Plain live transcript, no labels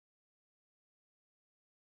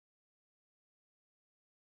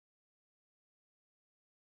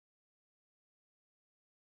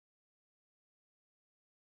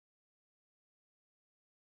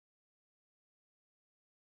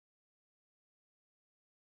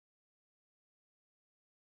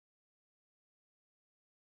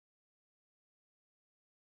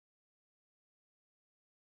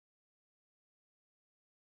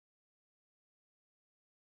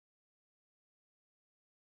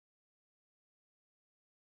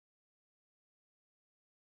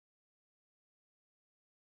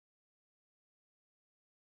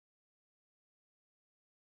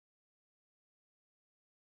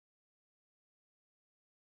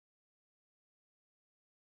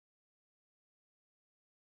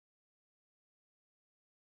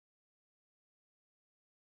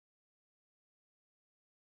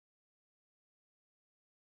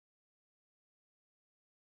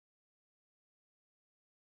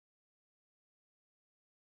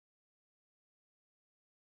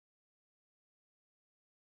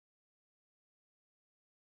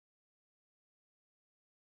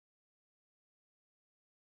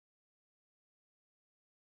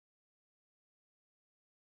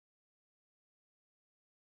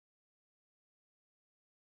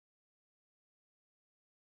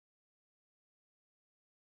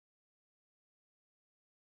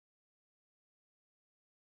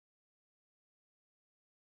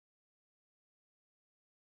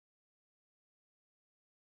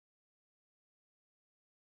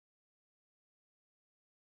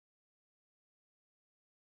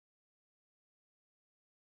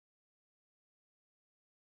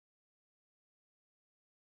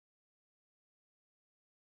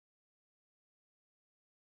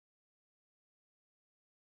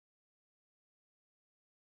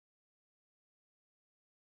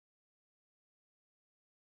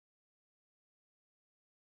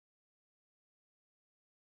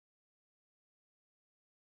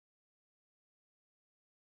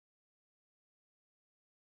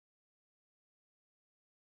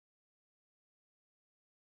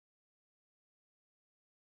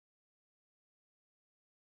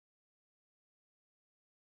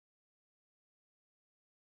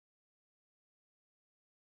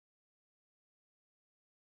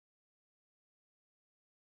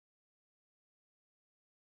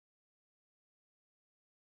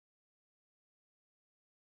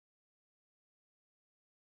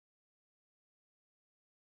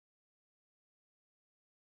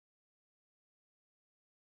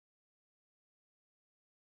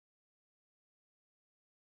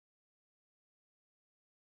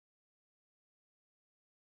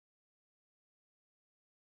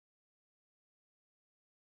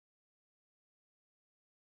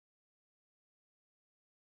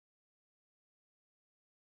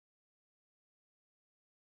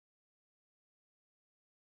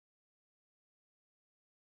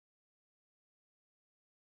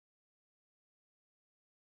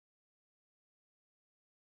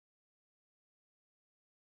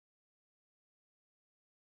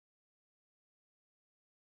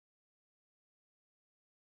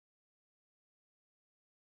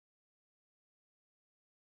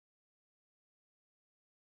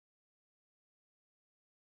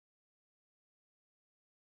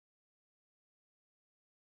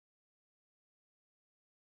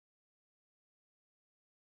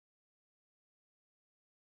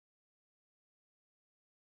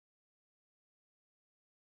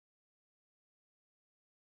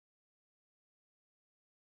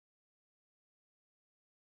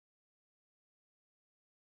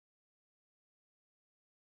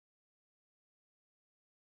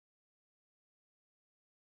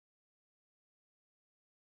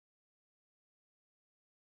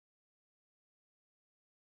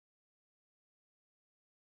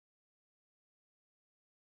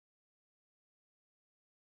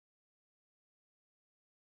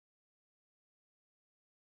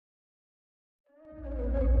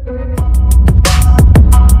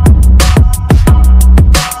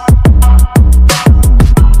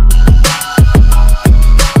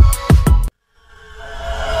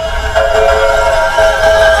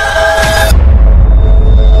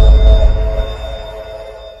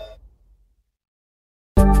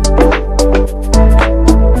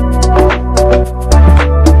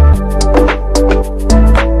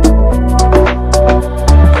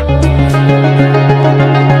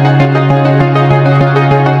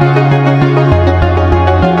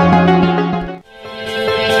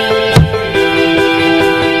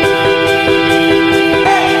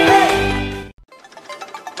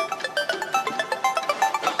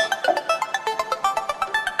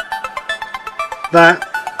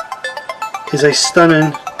is a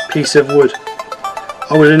stunning piece of wood.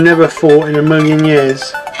 I would have never thought in a million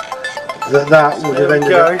years that that would have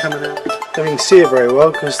ended up coming out. Don't even see it very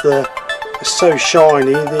well because it's so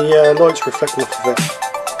shiny, the light's reflecting off of it.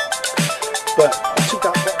 But I took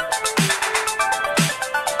that bottom.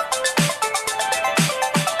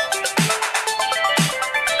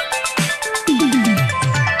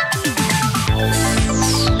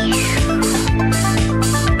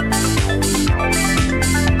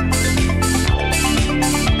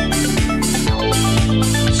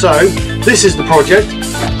 So this is the project.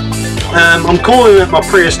 I'm calling it my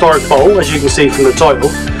prehistoric bowl, as you can see from the title.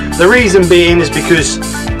 The reason being is because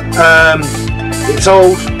it's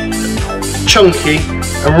old, chunky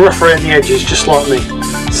and rough around the edges, just like me.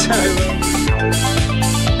 So,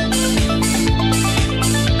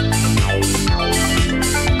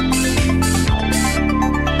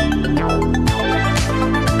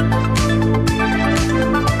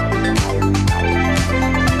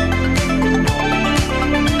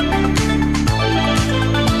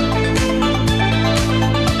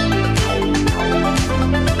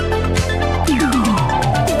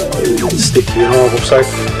 sticky and horrible. So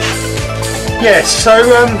yeah,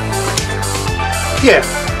 yeah,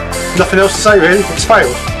 nothing else to say really. It's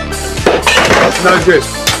failed. No good.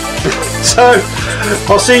 So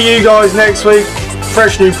I'll see you guys next week.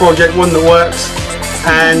 Fresh new project, one that works.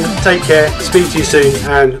 And take care. Speak to you soon,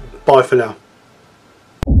 and bye for now.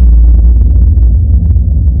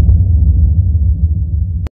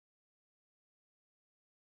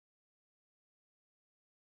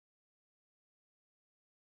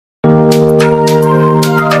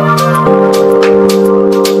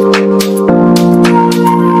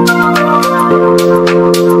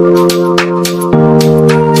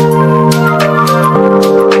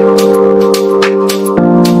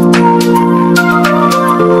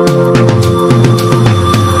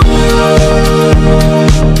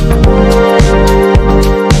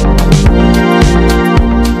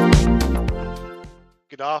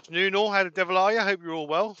 Afternoon all, how the devil are you? I hope you're all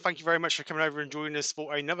well. Thank you very much for coming over and joining us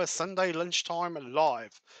for another Sunday lunchtime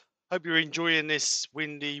live. Hope you're enjoying this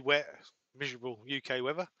windy, wet, miserable UK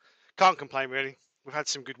weather. Can't complain really. We've had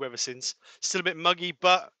some good weather since. Still a bit muggy,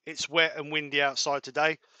 but it's wet and windy outside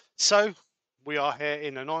today. So we are here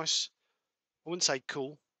in a nice, I wouldn't say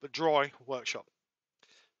cool, but dry workshop.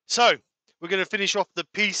 So we're going to finish off the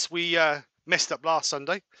piece we messed up last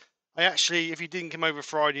Sunday. I actually, if you didn't come over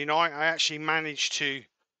Friday night, I actually managed to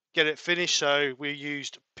get it finished. So we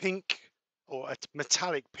used pink, or a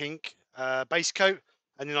metallic pink base coat,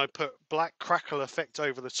 and then I put black Crackle effect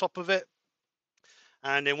over the top of it.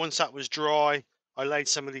 And then once that was dry, I laid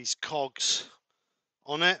some of these cogs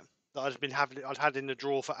on it that I'd had in the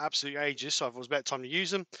drawer for absolute ages, so it was about time to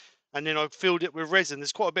use them. And then I filled it with resin.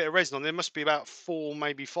 There's quite a bit of resin on there. Must be about 4,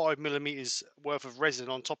 maybe 5 millimeters worth of resin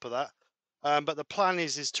on top of that. But the plan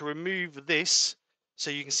is to remove this so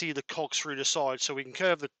you can see the cogs through the side. So we can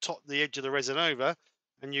curve the edge of the resin over,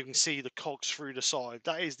 and you can see the cogs through the side.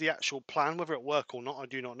 That is the actual plan. Whether it work or not, I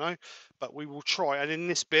do not know, but we will try. And in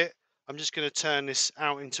this bit, I'm just going to turn this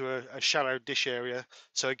out into a shallow dish area.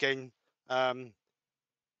 So again,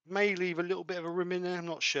 may leave a little bit of a rim in there. I'm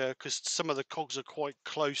not sure because some of the cogs are quite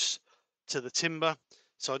close to the timber,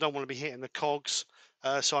 so I don't want to be hitting the cogs.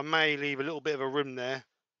 So I may leave a little bit of a rim there,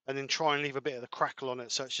 and then try and leave a bit of the Crackle on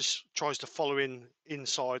it, so it just tries to follow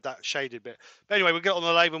inside that shaded bit. But anyway, we'll get on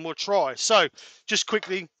the lathe and we'll try. So just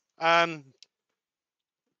quickly, link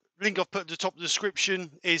I've put at the top of the description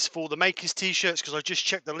is for the makers t-shirts, because I just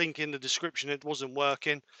checked the link in the description, it wasn't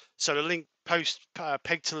working. So the link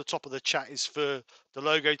pegged to the top of the chat is for the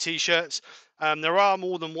logo t-shirts. There are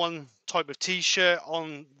more than one type of t-shirt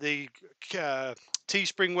on the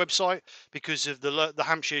Teespring website because of the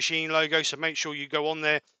Hampshire Sheen logo, so make sure you go on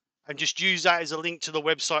there and just use that as a link to the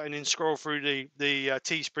website, and then scroll through the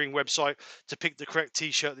Teespring website to pick the correct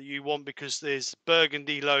t-shirt that you want, because there's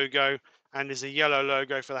burgundy logo and there's a yellow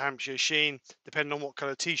logo for the Hampshire Sheen, depending on what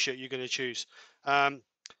colour t-shirt you're going to choose.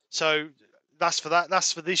 So that's for that.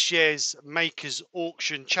 That's for this year's Makers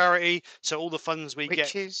Auction charity. So all the funds we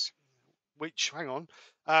get, hang on,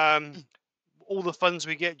 all the funds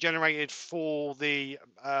we get generated for the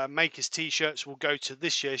Makers t-shirts will go to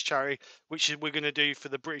this year's charity, which we're going to do for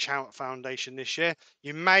the British Helmet Foundation this year.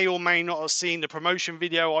 You may or may not have seen the promotion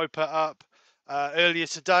video I put up earlier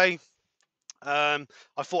today. I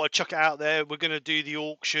thought I'd chuck it out there. We're going to do the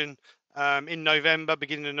auction in November,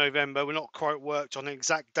 beginning of November. We're not quite worked on an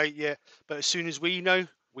exact date yet, but as soon as we know,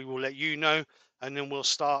 we will let you know, and then we'll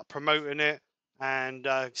start promoting it and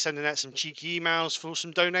sending out some cheeky emails for some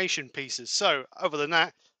donation pieces. So other than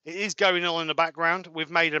that, it is going on in the background. We've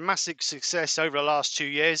made a massive success over the last 2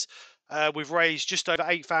 years. We've raised just over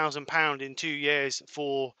 £8,000 in 2 years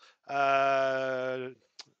for trying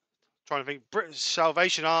to think, British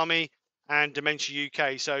Salvation Army and Dementia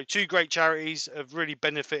UK. So 2 great charities have really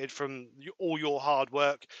benefited from all your hard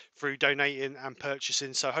work through donating and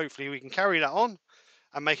purchasing. So hopefully we can carry that on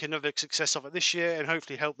and make another success of it this year, and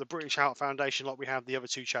hopefully help the British Heart Foundation like we have the other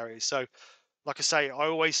 2 charities. So like I say, I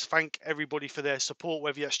always thank everybody for their support,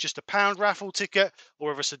 whether it's just a £1 raffle ticket or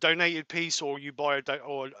whether it's a donated piece or you buy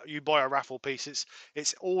a raffle piece.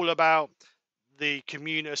 It's all about the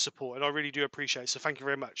community support, and I really do appreciate it. So thank you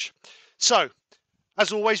very much. So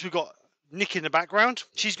as always, we've got Nick in the background.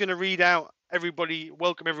 She's going to read out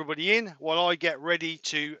welcome everybody in while I get ready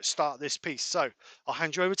to start this piece. So I'll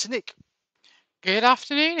hand you over to Nick. Good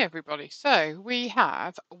afternoon, everybody. So we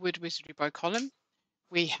have Wood Wizardry by Colin.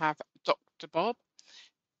 We have Dr. Bob.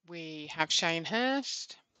 We have Shane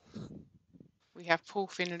Hurst. We have Paul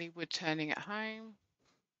Finley Wood Turning at Home.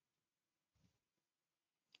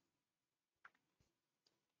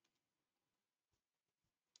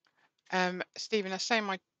 Stephen, I say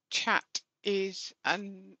my chat is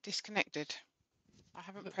disconnected. I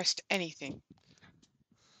haven't pressed anything.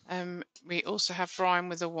 We also have Brian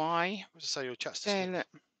with a Y. What does it say your chat's There,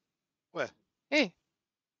 disconnected? look. Where? Here.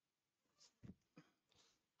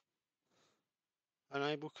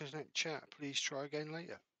 Unable to connect chat. Please try again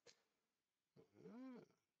later.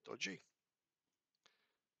 Dodgy.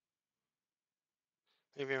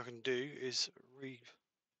 Anything I can do is reboot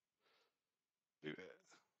it.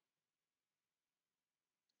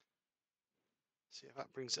 See if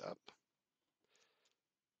that brings it up.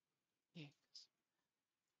 Yeah.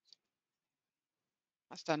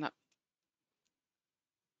 That's done that.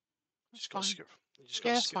 Just got to skip.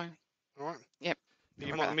 Yeah, that's fine. All right. Yep.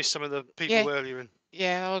 You might have missed some of the people earlier in.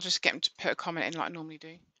 Yeah, I'll just get them to put a comment in like I normally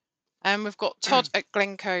do. We've got Todd at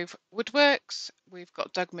Glen Cove Woodworks. We've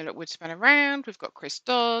got Doug Mill at Woodspan Around. We've got Chris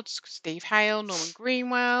Dodds, Steve Hale, Norman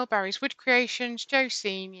Greenwell, Barry's Wood Creations, Joe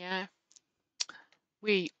Senior.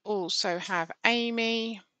 We also have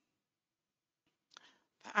Amy.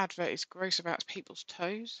 That advert is gross about people's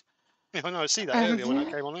toes. Yeah, I know. I see that earlier when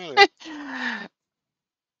that came on earlier.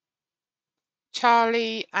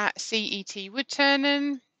 Charlie at CET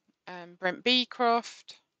Woodturning. Brent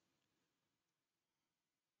Beecroft.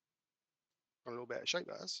 A little bit of shape,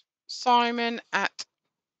 that is. Simon at,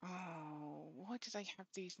 why do they have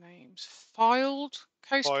these names? Filed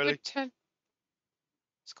Coast Woodturn.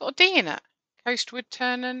 It's got a D in it. Coast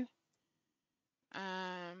Woodturning.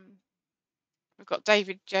 We've got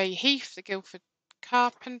David J. Heath, the Guildford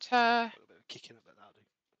Carpenter. A little bit of kicking up at that.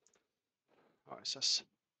 All right, so let's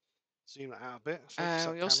zoom that out a bit.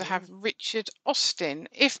 We also have Richard Austin.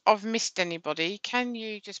 If I've missed anybody, can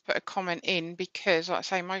you just put a comment in? Because, like I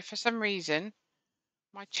say, for some reason,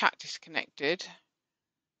 my chat disconnected.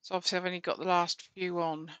 So obviously I've only got the last few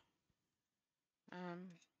on.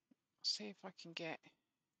 See if I can get.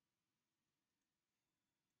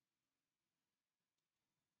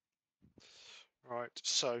 Right,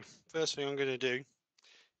 so first thing I'm going to do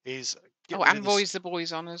is get rid of this. The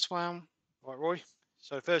boys on as well. Right, Roy.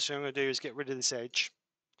 So first thing I'm going to do is get rid of this edge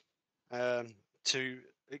to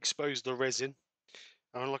expose the resin.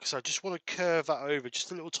 And like I said, I just want to curve that over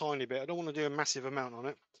just a little tiny bit. I don't want to do a massive amount on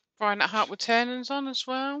it. Brian at Hartwood Turning's on as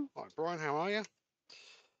well. Right, Brian, how are you?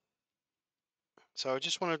 So I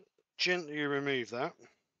just want to gently remove that.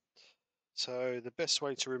 So the best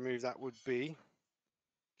way to remove that would be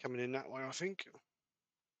coming in that way, I think.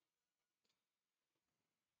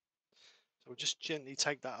 So we'll just gently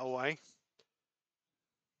take that away.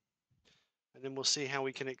 And then we'll see how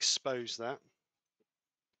we can expose that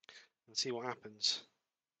and see what happens.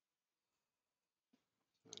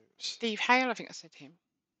 Steve Hale, I think I said him.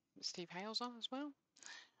 Steve Hale's on as well.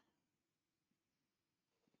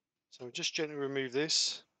 So we'll just gently remove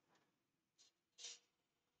this.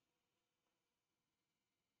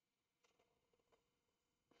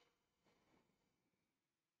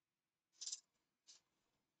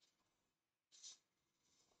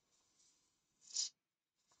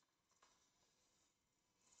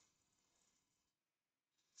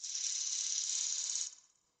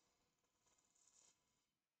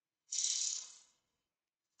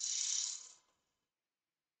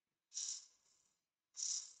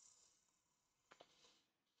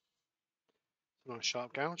 Nice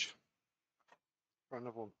sharp gouge. Try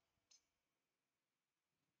another one.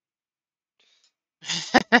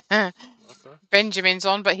 Okay. Benjamin's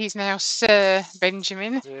on, but he's now Sir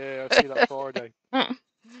Benjamin. Yeah, I see that Friday.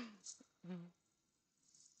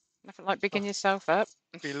 Nothing like bigging yourself up.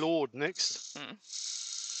 Be Lord next.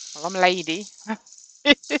 Well, I'm Lady.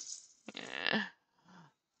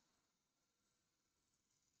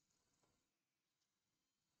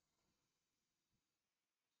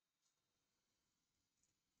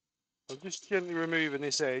 I'm just gently removing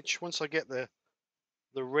this edge. Once I get the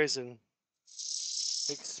resin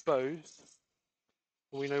exposed,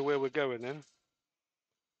 we know where we're going then.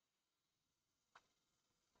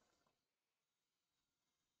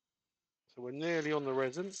 So we're nearly on the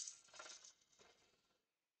resin. So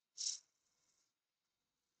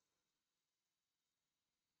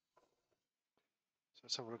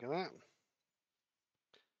let's have a look at that.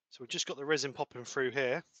 So we've just got the resin popping through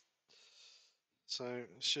here. So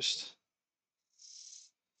let's just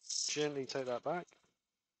gently take that back.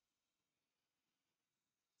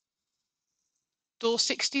 Door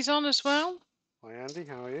 60's on as well. Hi Andy,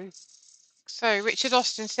 how are you? So Richard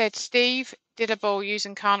Austin said, Steve did a bowl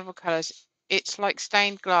using carnival colours. It's like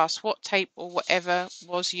stained glass. What tape or whatever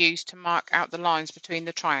was used to mark out the lines between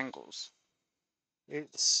the triangles?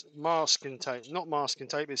 It's masking tape, not masking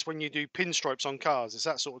tape. It's when you do pinstripes on cars. It's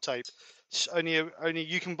that sort of tape. It's only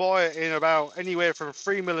you can buy it in about anywhere from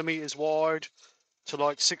 3mm wide to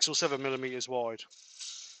like 6 or 7mm wide,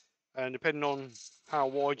 and depending on how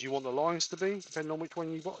wide you want the lines to be, depending on which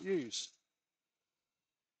one you use.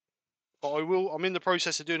 But I'm in the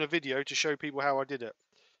process of doing a video to show people how I did it.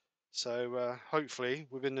 So hopefully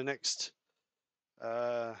within the next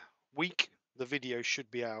week, the video should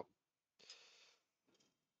be out.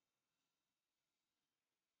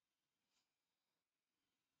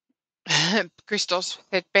 Christos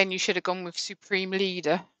said, Ben, you should have gone with Supreme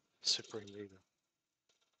Leader. Supreme Leader.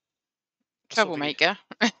 Troublemaker.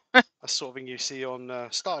 That's sort of thing you see on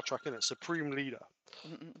Star Trek, isn't it? Supreme Leader.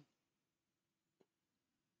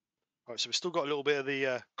 Right, so we've still got a little bit of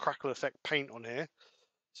the Crackle effect paint on here.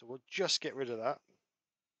 So we'll just get rid of that.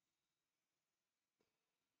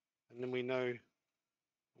 And then we know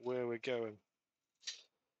where we're going.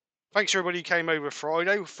 Thanks everybody who came over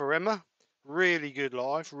Friday for Emma. Really good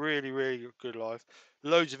live. Really, really good live.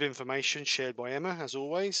 Loads of information shared by Emma, as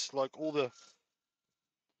always. Like all the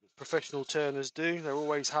professional turners do. They're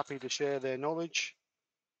always happy to share their knowledge.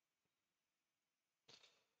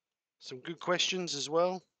 Some good questions as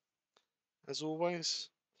well, as always.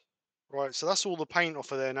 Right, so that's all the paint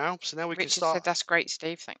off of there now. So now we Richard can start. said, that's great,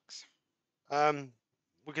 Steve. Thanks.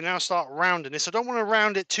 We can now start rounding this. I don't want to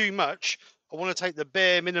round it too much. I want to take the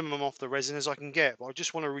bare minimum off the resin as I can get, but I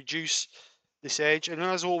just want to reduce this edge. And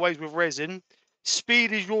as always with resin,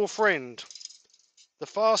 speed is your friend. The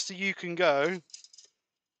faster you can go,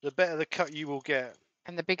 the better the cut you will get.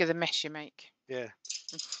 And the bigger the mess you make. Yeah,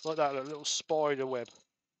 like that little spider web.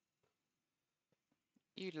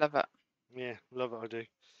 You love it. Yeah, love it, I do.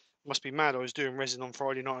 Must be mad I was doing resin on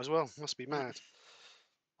Friday night as well. Must be mad.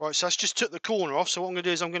 Right, so that's just took the corner off. So what I'm going to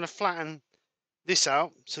do is I'm going to flatten this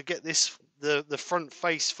out to get this the front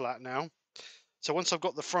face flat now. So once I've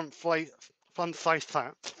got the front face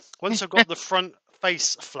flat, once I've got the front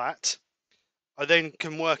face flat, I then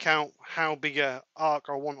can work out how big a arc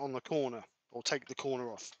I want on the corner, or take the corner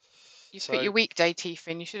off. You put your weekday teeth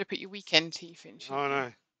in. You should have put your weekend teeth in.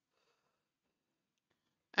 I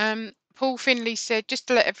know. Paul Finley said, just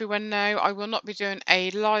to let everyone know, I will not be doing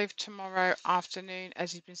a live tomorrow afternoon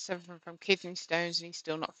as he's been suffering from kidney stones and he's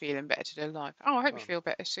still not feeling better to do live. Oh, I hope you feel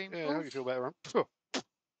better soon. Yeah, Paul. I hope you feel better. Oh.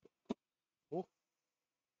 Oh.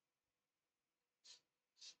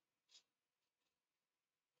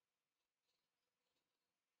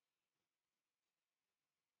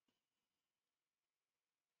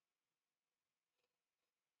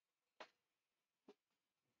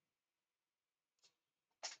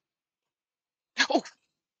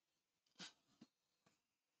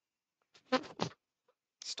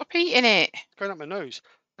 Stop eating it. It's going up my nose.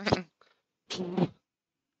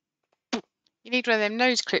 You need one of them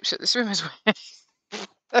nose clips that the swimmers wear.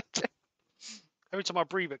 Every time I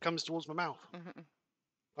breathe, it comes towards my mouth.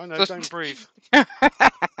 I know, So- don't breathe.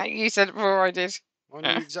 You said it before I did. I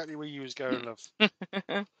knew exactly where you was going, love.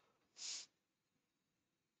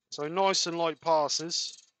 So nice and light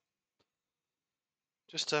passes.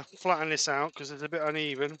 Just to flatten this out because it's a bit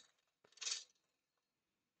uneven.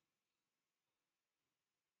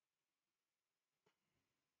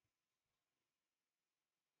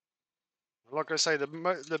 Like I say, the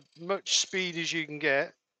much speed as you can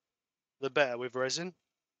get, the better with resin.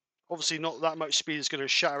 Obviously not that much speed is going to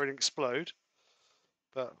shatter and explode.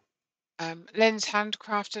 But Len's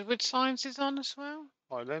handcrafted wood signs is on as well.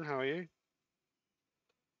 hi Len, how are you?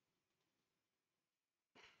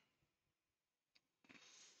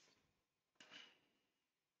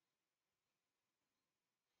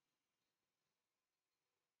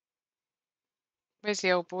 Where's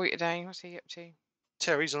the old boy today? What's he up to?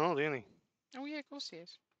 Terry's on holiday, isn't he? Oh yeah, of course he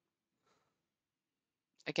is.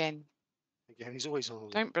 Again. Again, he's always on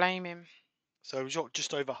holiday. Don't blame him. So we've got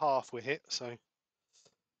just over half we're hit, so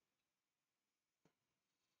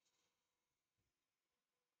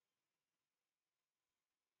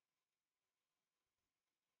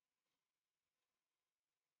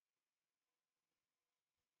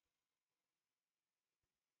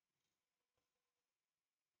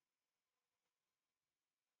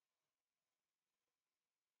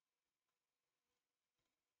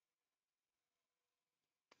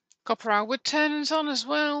Copper Owl Wood Turners on as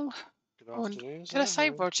well. Good Oh, and afternoon, did I sir. say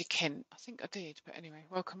Roger Kent? I think I did, but anyway,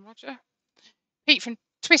 welcome, Roger. Pete from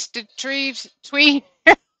Twisted Trees,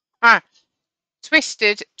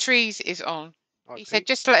 Twisted Trees is on. Hi, He Pete. said,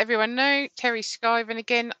 just to let everyone know, Terry's skiving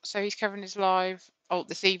again, so he's covering his live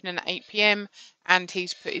this evening at 8 PM, and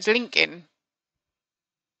he's put his link in.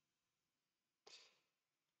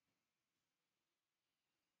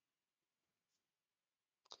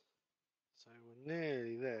 So we're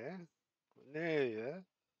nearly there. We're nearly there.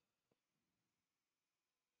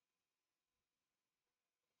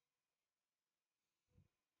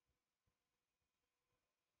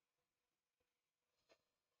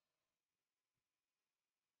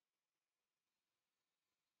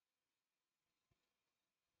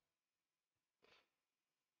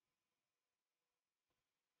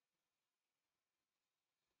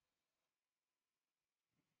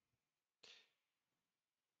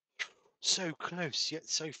 So close, yet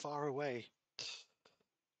so far away.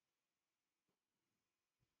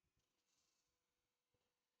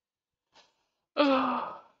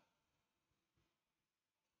 Oh,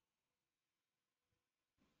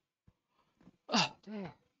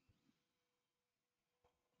 dear.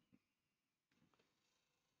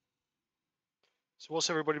 So what's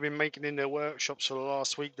everybody been making in their workshops for the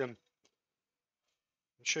last week then? I'm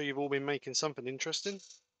sure you've all been making something interesting.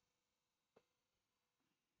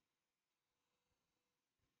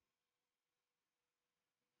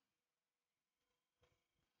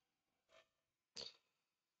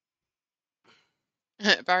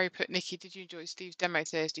 Barry put, Nikki, did you enjoy Steve's demo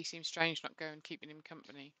Thursday? Seems strange not going, keeping him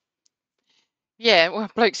company. Yeah, well,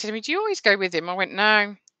 bloke said to me, do you always go with him? I went,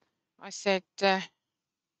 no. I said,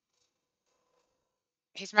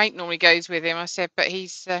 his mate normally goes with him. I said, but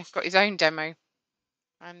he's got his own demo.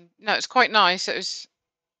 And no, it's quite nice.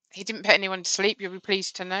 He didn't put anyone to sleep, you'll be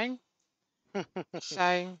pleased to know.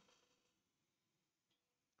 So,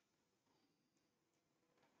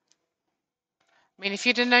 I mean, if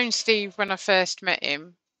you'd have known Steve when I first met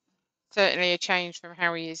him, certainly a change from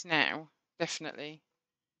how he is now. Definitely.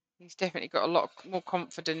 He's definitely got a lot more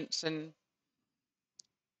confidence, and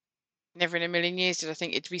never in a million years did I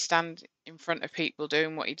think it'd be stand in front of people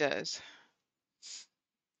doing what he does.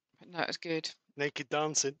 But no, it was good. Naked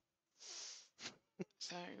dancing.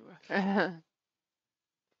 So, Right,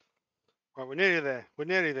 we're nearly there. We're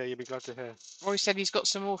nearly there, you'll be glad to hear. Roy said he's got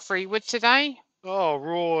some more free wood today. Oh,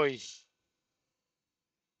 Roy.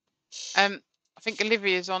 I think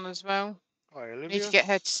Olivia's on as well. Hi, Need Olivia. to get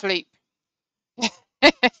her to sleep.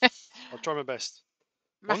 I'll try my best.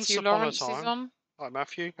 Once Matthew upon a Lawrence is time. on. Hi,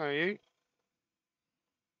 Matthew. How are you?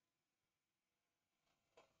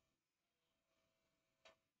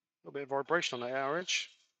 A little bit of vibration on that hour edge.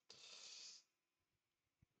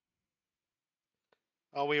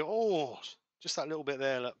 Are we? Oh, just that little bit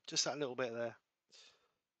there. Look, just that little bit there.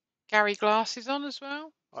 Gary Glass is on as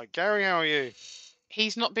well. Hi, Gary. How are you?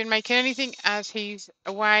 He's not been making anything as he's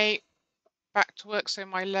away back to work, so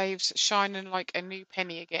my lathe's shining like a new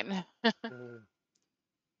penny again.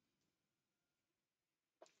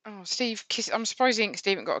 Oh, Steve, kiss. I'm surprised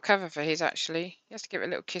Steve got a cover for his, actually. He has to give it a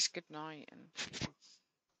little kiss goodnight. And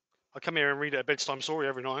I come here and read a bedtime story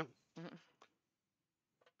every night.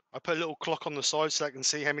 I put a little clock on the side so I can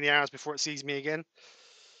see how many hours before it sees me again.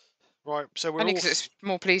 Right, so we're only all. because it's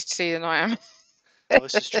more pleased to see than I am. Oh,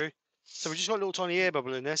 this is true. So we just got a little tiny air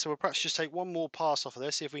bubble in there, so we'll perhaps just take one more pass off of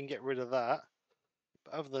there, see if we can get rid of that.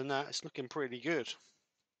 But other than that, it's looking pretty good.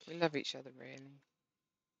 We love each other, really.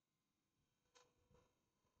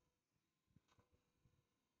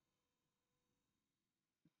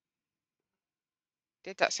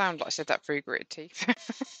 Did that sound like I said that through gritted teeth?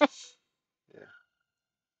 Yeah.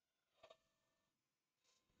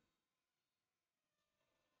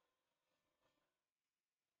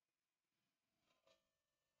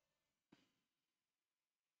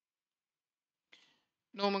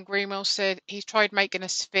 Norman Greenwell said he's tried making a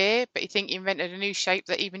sphere, but he thinks he invented a new shape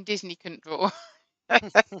that even Disney couldn't draw. I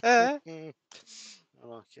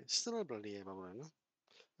like it. Still a bloody air bubble in there.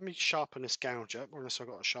 Let me sharpen this gouge up, unless I've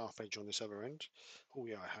got a sharp edge on this other end. Oh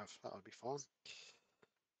yeah, I have. That would be fine.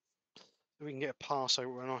 We can get a pass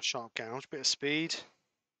over a nice sharp gouge, bit of speed.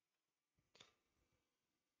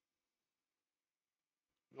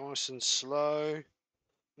 Nice and slow.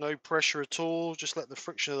 No pressure at all. Just let the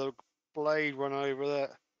friction of the blade run over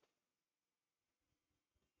that.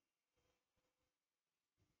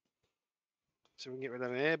 So we can get rid of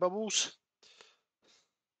them air bubbles.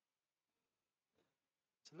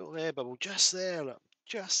 It's a little air bubble just there, look.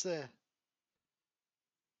 Just there.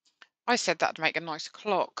 I said that'd make a nice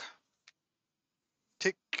clock.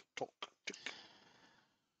 Tick, tock, tick.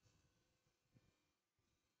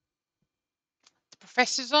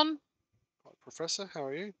 Professor's on. Hi, Professor, how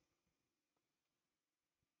are you?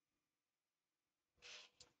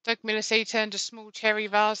 Doug Miller said he turned a small cherry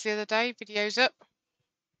vase the other day. Video's up.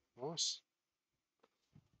 Nice.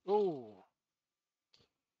 Oh,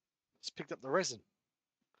 it's picked up the resin.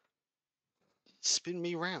 Spin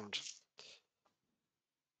me round.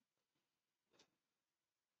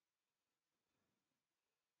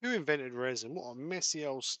 Who invented resin? What a messy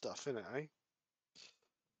old stuff, isn't it, eh?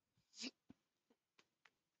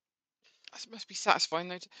 That must be satisfying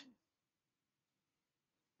though.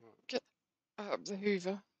 Get up the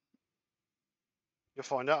Hoover. You'll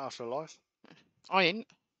find out after life. I ain't.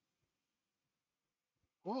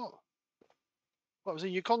 What? What was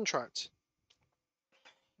in your contract?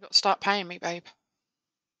 You got to start paying me, babe.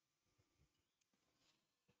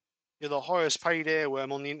 You're the highest paid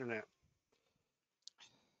airworm on the internet.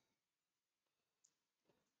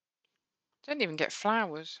 Don't even get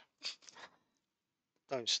flowers.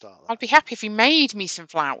 Don't start that. I'd be happy if you made me some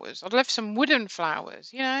flowers. I'd love some wooden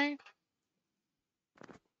flowers, you know?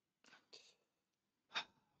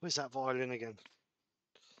 Where's that violin again?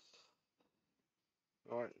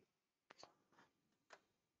 Right.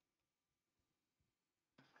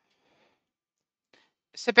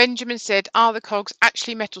 So Benjamin said, are the cogs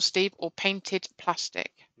actually metal, Steve, or painted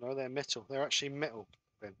plastic? No, they're metal. They're actually metal,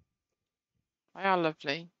 Ben. They are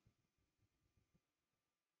lovely.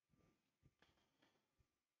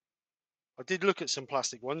 I did look at some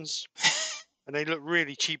plastic ones, and they look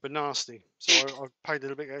really cheap and nasty. So I paid a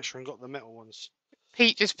little bit extra and got the metal ones.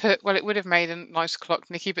 Pete just put, well, it would have made a nice clock,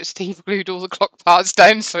 Nikki, but Steve glued all the clock parts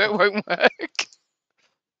down so it won't work.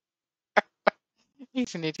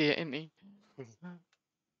 He's an idiot, isn't he?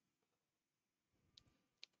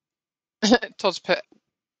 Todd's put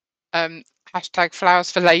hashtag flowers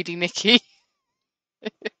for Lady Nikki.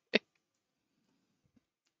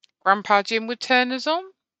 Grandpa Jim would turn us on.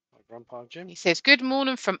 My Grandpa Jim. He says, good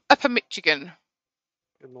morning from Upper Michigan.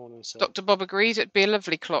 Good morning, sir. Dr. Bob agrees it'd be a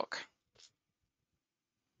lovely clock.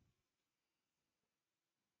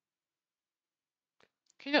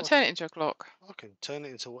 Can you not turn it into a clock? I can turn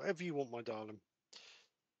it into whatever you want, my darling.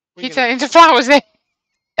 Can you turn it into flowers then?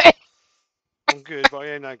 I'm good, but I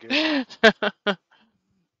ain't that good.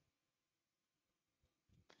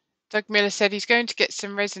 Doug Miller said he's going to get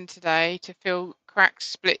some resin today to fill cracks,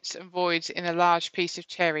 splits and voids in a large piece of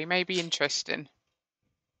cherry. May be interesting.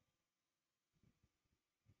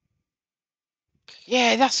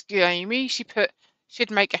 Yeah, that's good, Amy. She put,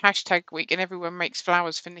 should make a hashtag week and everyone makes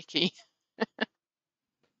flowers for Nikki.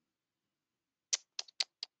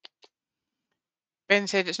 Ben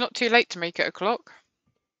said it's not too late to make it a clock.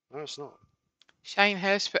 No, it's not. Shane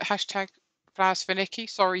Hurst put hashtag flowers for Nikki.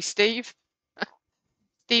 Sorry, Steve.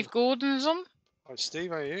 Steve Gordon's on. Hi,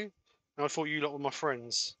 Steve. How are you? I thought you lot were my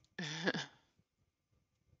friends.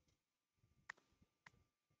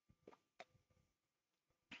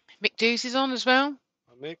 Mick Deuce is on as well.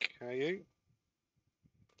 Hi, Mick. How are you?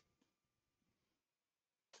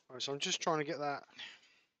 Right, so I'm just trying to get that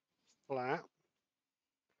flat.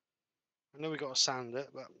 I know we got to sand it,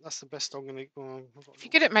 but that's the best I'm going to. If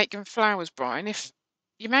you're good at making flowers, Brian, if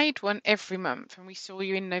you made one every month and we saw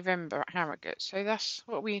you in November at Harrogate, so that's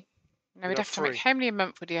what we. No, we'd have to make. How many a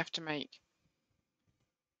month would he have to make?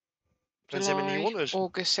 Depends how many you July, wanted.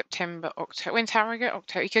 August, September, October. When's Harrogate?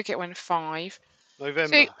 October. You could get one 5.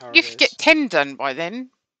 November. So you could get 10 done by then,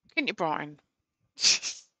 couldn't you, Brian?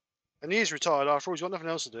 And he is retired after all. He's got nothing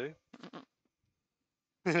else to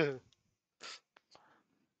do.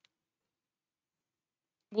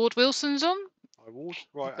 Ward Wilson's on. I Ward.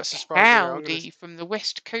 Right, that's as far Howdy from the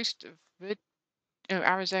west coast of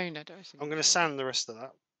Arizona. I'm going to sand the rest of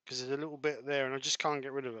that because there's a little bit there and I just can't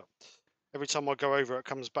get rid of it. Every time I go over it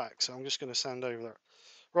comes back, so I'm just going to sand over that.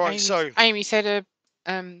 Right, Amy said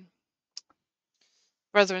her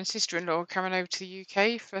brother and sister-in-law are coming over to the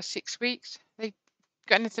UK for 6 weeks. They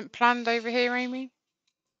got anything planned over here, Amy?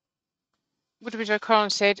 Woodbridge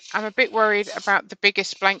O'Connor said, I'm a bit worried about the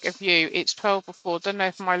biggest blank of view. It's 12 before. Don't know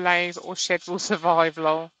if my lathe or shed will survive,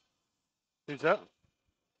 lol. Who's that?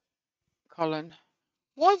 Colin.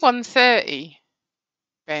 Why 1:30?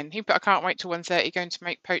 Ben. He put, I can't wait till 1:30 going to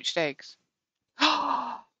make poached eggs.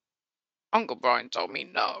 Uncle Brian told me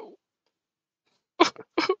no. I'm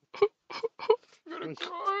gonna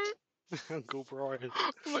cry. Uncle Brian.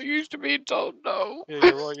 I'm not used to being told no. Yeah,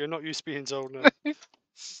 you're right. You're not used to being told no. I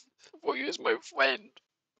thought you was my friend.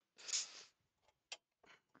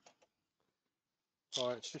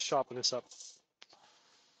 Alright, let's just sharpen this up.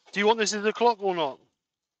 Do you want this as a clock or not?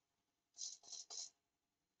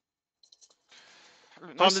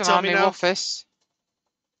 Time to tell me now. Office.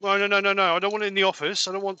 No. I don't want it in the office.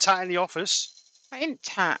 I don't want tat in the office. That ain't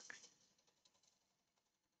tat.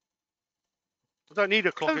 I don't need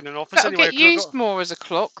a clock in an office That'll anyway. get used more as a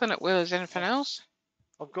clock than it will as anything else.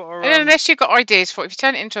 I've got Unless you've got ideas for it. If you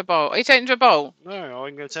turn it into a bowl. Are you turning it into a bowl? No,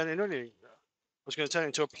 I'm going to turn it into anything. I was going to turn it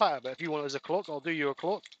into a platter, but if you want it as a clock, I'll do you a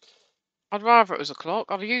clock. I'd rather it was a clock.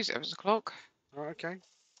 I'd use it as a clock. All right, okay.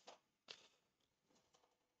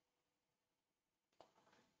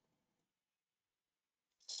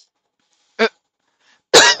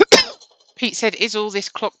 Pete said, "Is all this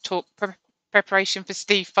clock talk preparation for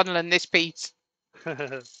Steve funneling this piece?"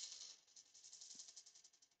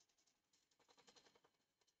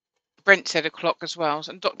 Brent said a clock as well,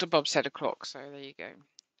 and Dr. Bob said a clock. So there you go.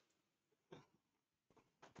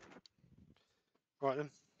 Right then.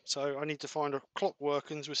 So I need to find a clock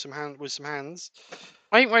workings with some hands.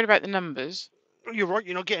 I ain't worried about the numbers. You're right.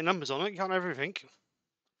 You're not getting numbers on it. You can't have everything.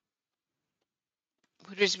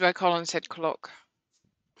 Elizabeth Collins said clock.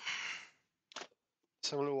 Let's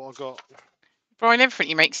have a look what I got. Brian, everything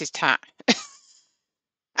he makes is tat.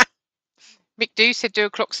 Mick Do said do a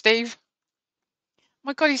clock, Steve.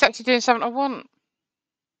 My God, he's actually doing something I want.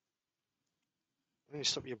 Let me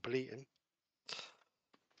stop your bleating.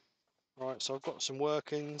 Right, so I've got some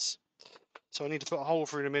workings. So I need to put a hole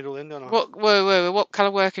through the middle then, don't I? What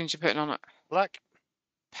colour workings you putting on it? Black.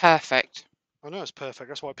 Perfect. I know it's perfect.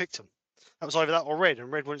 That's why I picked them. That was either that or red,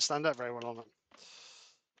 and red wouldn't stand out very well on it.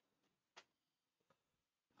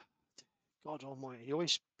 God almighty, you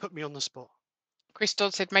always put me on the spot. Chris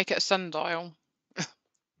Dodd said make it a sundial.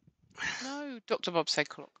 No, Dr. Bob said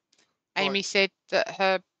clock. Amy Right. said that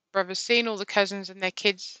her brother's seen all the cousins and their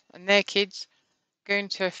kids going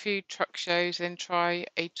to a few truck shows, then try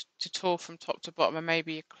to tour from top to bottom and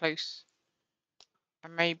maybe the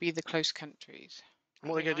close countries. And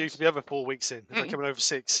what are they going to do for the other 4 weeks in if they're coming over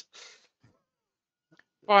 6?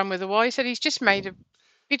 Brian with a Y said he's just made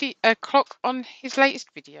a clock on his latest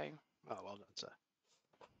video. Oh, well done, sir.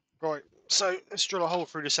 Right, so let's drill a hole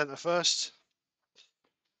through the centre first.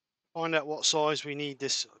 Find out what size we need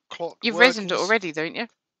this clock. You've resined it already, don't you?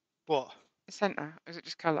 What? The centre. Is it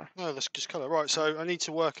just colour? No, that's just colour. Right, so I need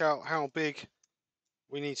to work out how big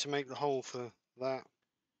we need to make the hole for that.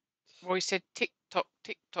 Roy said tick tock,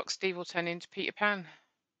 Steve will turn into Peter Pan.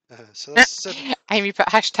 So that's Amy put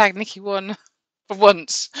hashtag Nikki won for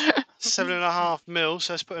once. 7.5 mil.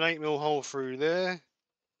 So let's put an 8 mil hole through there.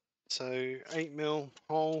 So 8 mil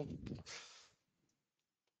hole.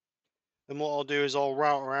 And what I'll do is I'll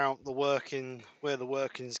route out the working where the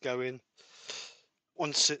workings go in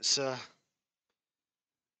once it's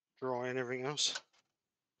dry and everything else.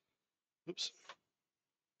 Oops.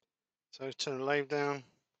 So turn the lathe down,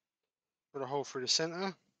 put a hole through the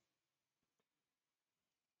centre.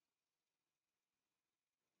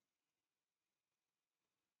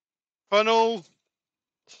 Funnel.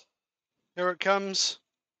 Here it comes.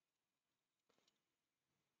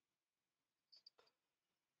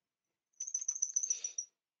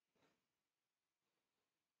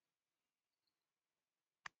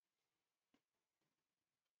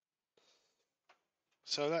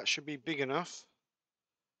 So that should be big enough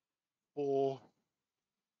for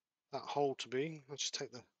that hole to be. I'll just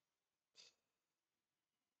take the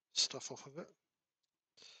stuff off of it.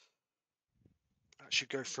 That should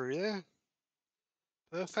go through there.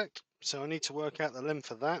 Perfect. So I need to work out the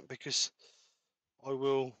length of that because I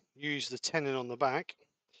will use the tenon on the back.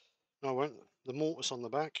 No, I won't. The mortise on the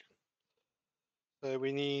back. So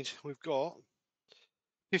we've got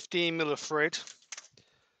 15 mil of thread.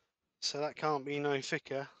 So that can't be no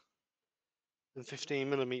thicker than 15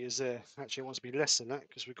 millimeters there. Actually, it wants to be less than that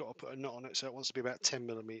because we've got to put a knot on it. So it wants to be about 10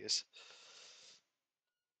 millimeters.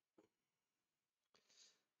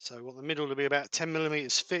 So we want the middle to be about 10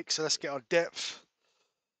 millimeters thick. So let's get our depth.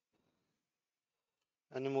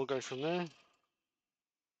 And then we'll go from there.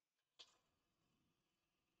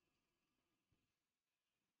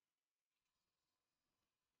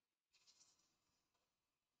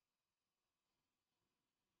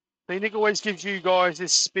 Nick always gives you guys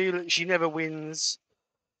this spiel that she never wins.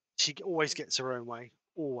 She always gets her own way.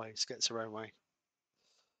 Always gets her own way.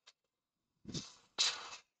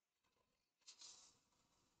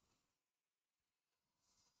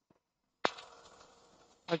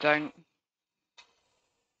 I don't.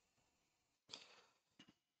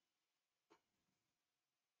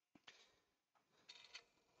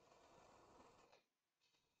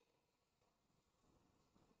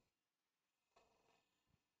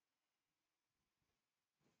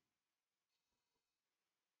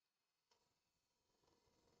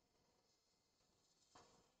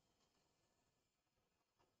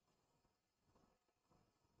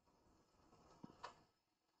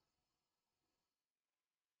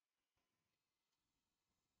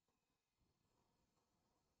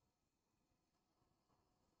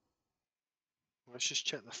 Let's just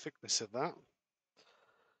check the thickness of that,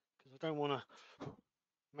 because I don't want to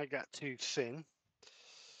make that too thin.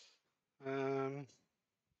 Get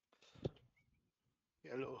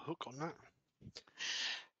a little hook on that.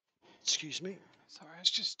 Excuse me. Sorry,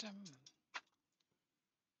 it's just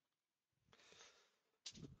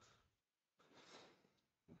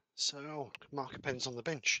So, marker pens on the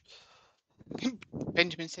bench.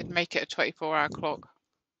 Benjamin said make it a 24-hour clock.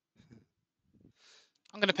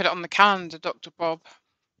 I'm going to put it on the calendar, Dr. Bob.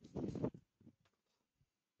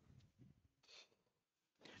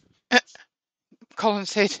 Colin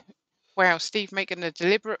said, wow, Steve making a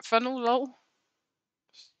deliberate funnel, lol.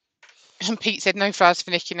 And Pete said, no flowers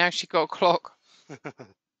for Nikki, now she got a clock.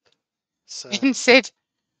 So, And said,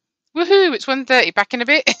 woohoo, it's 1:30, back in a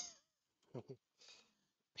bit.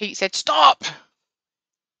 Pete said, stop!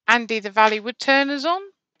 Andy, the Valley Wood Turner's on.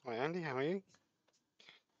 hi Andy, how are you?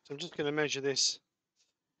 So I'm just going to measure this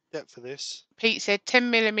depth of this. Pete said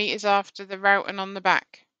 10mm after the routing on the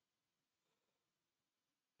back.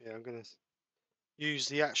 Yeah, I'm going to use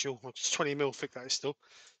the actual, well, it's 20mm thick that is still,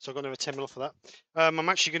 so I've got another 10mm for that. I'm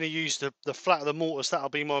actually going to use the flat of the mortise. That'll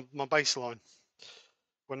be my baseline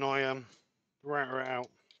when I router it out.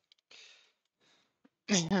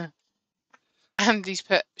 Andy's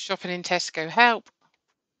put shopping in Tesco, help.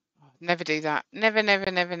 Never do that. Never, never,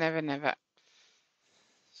 never, never, never.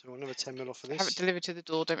 So another 10mm for this. Have it delivered to the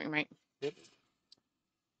door, don't we, mate? Yep.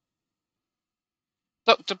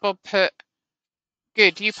 Dr. Bob put,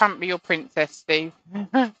 good, you pamper your princess, Steve.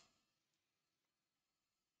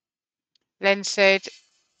 Len said,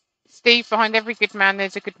 Steve, behind every good man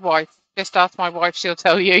there's a good wife. Just ask my wife, she'll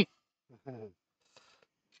tell you.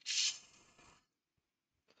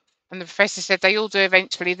 And the professor said they all do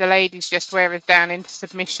eventually. The ladies just wear us down into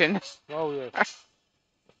submission. Oh, yeah.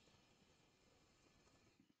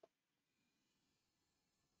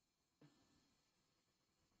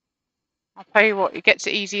 I'll tell you what, it gets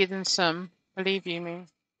easier than some. Believe you me.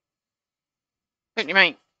 Don't you,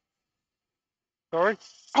 mate? Sorry?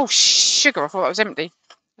 Oh, sugar. I thought that was empty.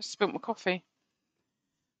 I spilled my coffee.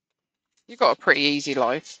 You've got a pretty easy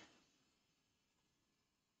life.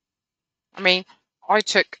 I mean, I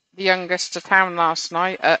took the youngest to town last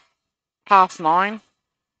night at 9:30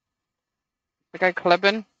 to go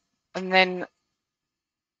clubbing, and then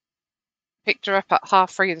picked her up at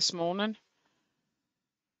 3:30 this morning.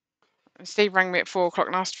 And Steve rang me at 4 o'clock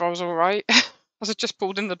and asked if I was all right. I was just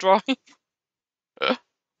pulled in the drive.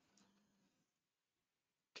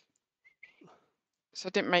 So I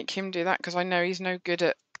didn't make him do that because I know he's no good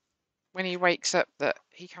at when he wakes up that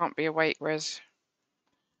he can't be awake, whereas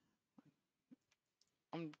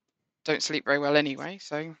I don't sleep very well anyway.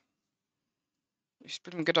 So it's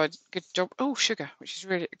been a good job. Oh, sugar, which is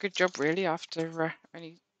really a good job, really, after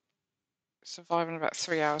only surviving about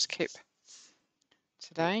 3 hours kip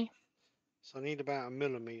today. So I need about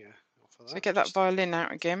 1mm for that. So get that violin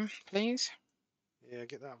out again, please. Yeah,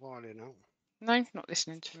 get that violin out. No, not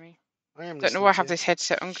listening to me. I am. Don't know why I have this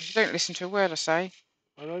headset on because you don't listen to a word I say.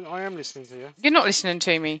 I am listening to you. You're not listening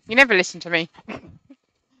to me. You never listen to me. As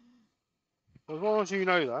long as you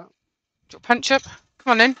know that. Do you punch up?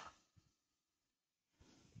 Come on then.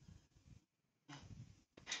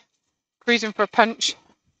 Cruising for a punch.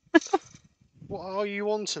 What are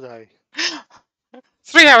you on today?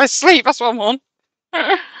 3 hours sleep, that's what I'm on.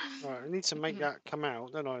 Right, I need to make that come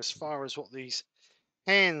out, don't I, as far as what these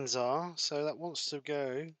hands are. So that wants to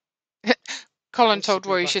go. Colin told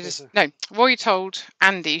Roy you should have... No, Roy told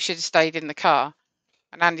Andy you should have stayed in the car.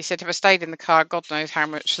 And Andy said if I stayed in the car, God knows how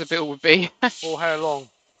much the bill would be. Or how long.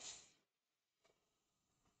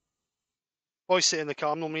 If I sit in the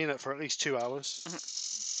car, I'm normally in it for at least 2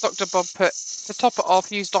 hours. Dr. Bob put, to top it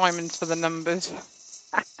off, use diamonds for the numbers.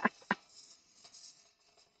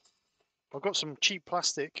 I've got some cheap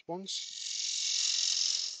plastic ones.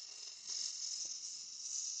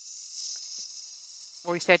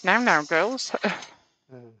 Roy said, now, girls.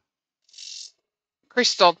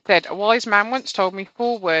 Chris Dodd said, a wise man once told me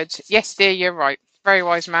 4 words. Yes, dear, you're right. Very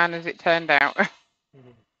wise man, as it turned out.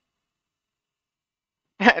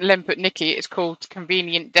 Len put Nikki, it's called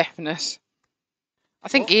convenient deafness. I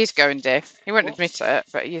think he is going deaf. He won't admit it,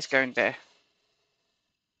 but he is going deaf.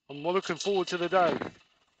 I'm looking forward to the day.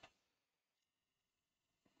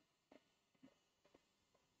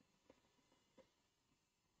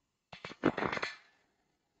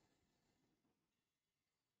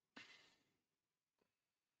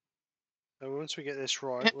 So once we get this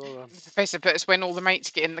right, we'll... The professor put us when all the mates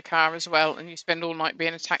get in the car as well, and you spend all night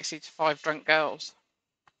being a taxi to 5 drunk girls.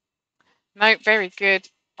 No, very good.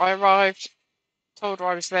 I arrived, told her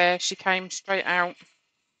I was there. She came straight out.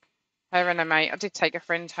 Her and her mate. I did take a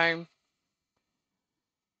friend home.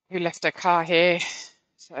 who left her car here.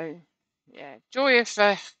 So, yeah, joy of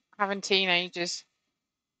having teenagers.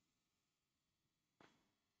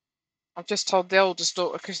 I've just told the oldest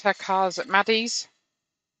daughter because her car's at Maddie's.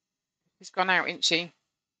 She's gone out, isn't she?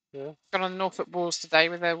 Yeah. Gone on the Norfolk Balls today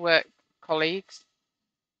with her work colleagues.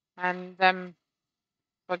 And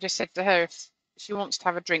I just said to her, if she wants to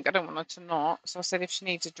have a drink, I don't want her to not. So I said, if she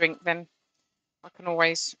needs a drink, then we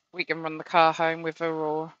can run the car home with her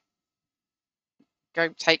or go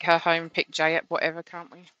take her home, pick Jay up, whatever,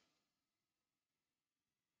 can't we?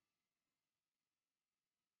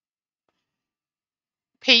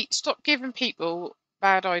 Pete, stop giving people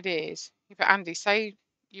bad ideas. But Andy, say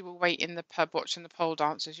you will wait in the pub watching the pole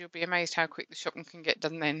dancers. You'll be amazed how quick the shopping can get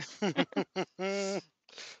done then.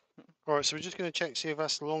 Right, so we're just going to check, see if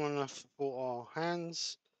that's long enough for our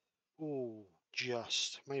hands. Oh,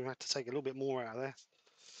 just. Maybe I have to take a little bit more out of there.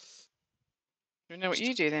 You know what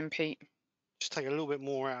you do then, Pete? Just take a little bit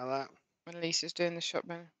more out of that. When Lisa's doing the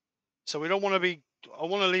shopping. So we don't want to be, I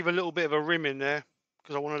want to leave a little bit of a rim in there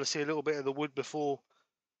because I wanted to see a little bit of the wood before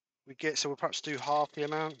we get, so we'll perhaps do half the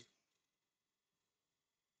amount.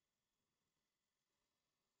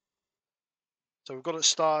 So we've got it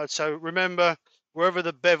started. So remember, wherever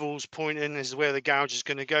the bevel's pointing is where the gouge is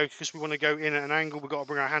going to go, because we want to go in at an angle. We've got to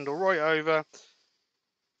bring our handle right over.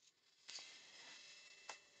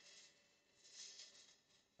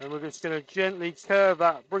 And we're just going to gently curve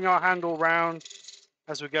that, bring our handle round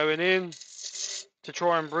as we're going in to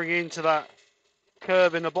try and bring into that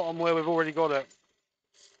curve in the bottom where we've already got it.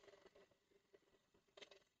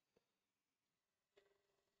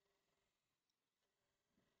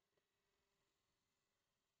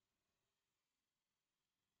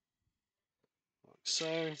 Like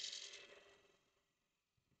so.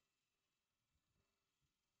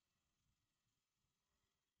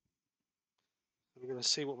 We're going to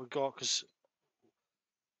see what we've got, because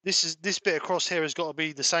this bit across here has got to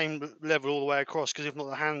be the same level all the way across, because if not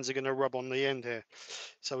the hands are going to rub on the end here.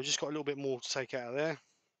 So we've just got a little bit more to take out of there.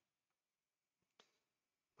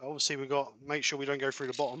 Obviously we've got to make sure we don't go through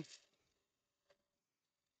the bottom.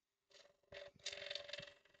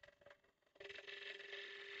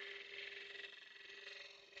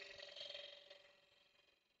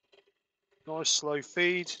 Nice slow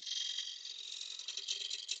feed.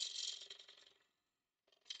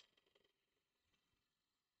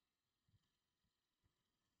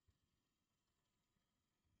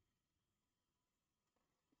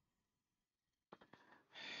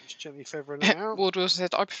 Just gently feathering it out. Wardwell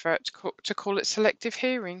said, I prefer it to call it selective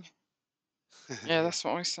hearing. Yeah, that's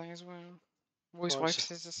what I say as well. Roy's Right, wife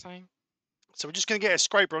says the same. So we're just going to get a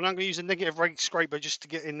scraper. I'm not going to use a negative rake scraper just to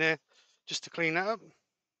get in there, just to clean that up.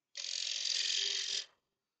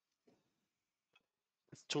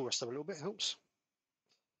 Lift the tool rest up a little bit, helps.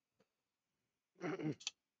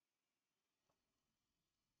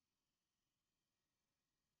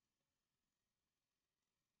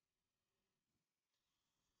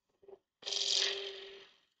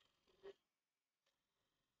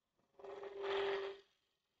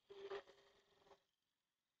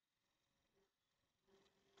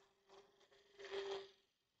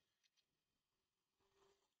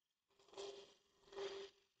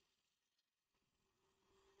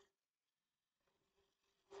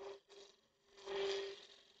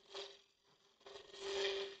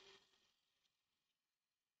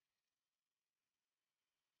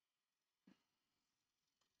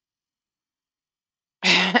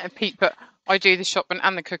 Pete put, I do the shopping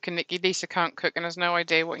and the cooking, Nikki. Lisa can't cook and has no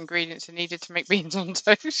idea what ingredients are needed to make beans on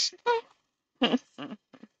toast.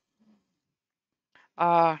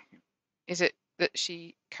 Is it that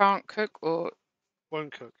she can't cook or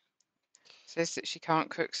Won't cook. says that she can't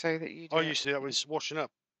cook so that you do I it? used to do that was washing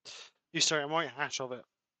up. Used to make a right hash of it.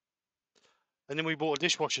 And then we bought a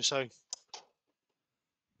dishwasher, so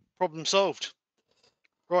problem solved.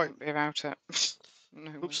 Right. Won't be about it.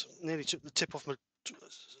 No Oops, nearly took the tip off my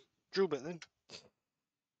drill bit then.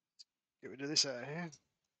 Get rid of this out of here.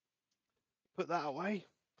 Put that away.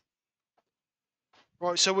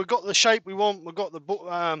 Right, so we've got the shape we want. We've got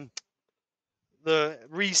the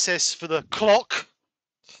recess for the clock.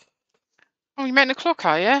 Oh, you meant the clock,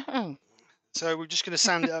 are you? Oh. So we're just going to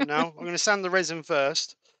sand it up now. I'm going to sand the resin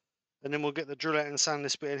first, and then we'll get the drill out and sand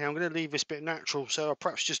this bit in here. I'm going to leave this bit natural, so I'll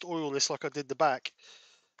perhaps just oil this like I did the back.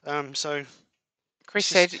 So Chris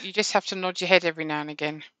said you just have to nod your head every now and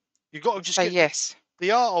again. You've got to just say get yes.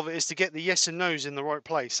 The art of it is to get the yes and no's in the right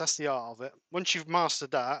place. That's the art of it. Once you've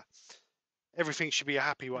mastered that, everything should be a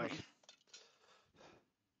happy way.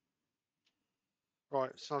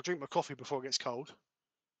 Right, so I'll drink my coffee before it gets cold.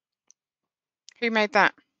 Who made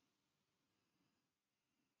that?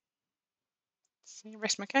 See,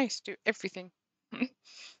 rest my case, do everything.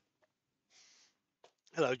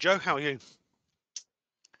 Hello, Joe. How are you?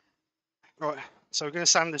 Right. So we're going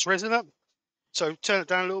to sand this resin up. So turn it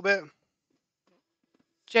down a little bit.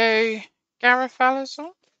 Joe Garofalazon?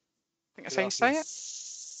 I think that's how you say it.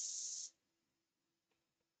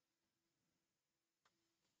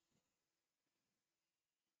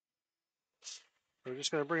 We're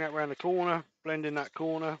just going to bring it around the corner, blend in that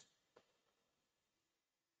corner.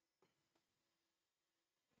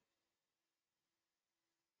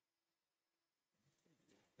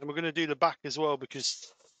 And we're going to do the back as well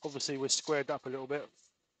because obviously we're squared up a little bit.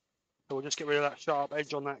 So we'll just get rid of that sharp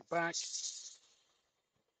edge on that back.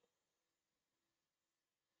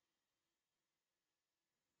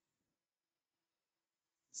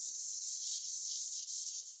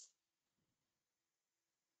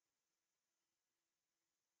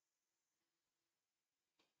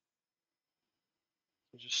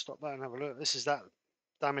 We'll just stop that and have a look. This is that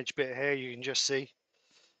damaged bit here you can just see.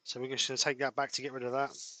 So we're just going to take that back to get rid of that.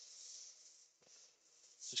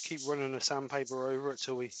 Just keep running the sandpaper over it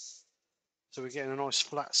till we're getting a nice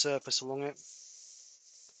flat surface along it.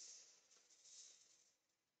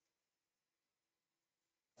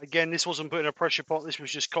 Again, this wasn't put in a pressure pot. This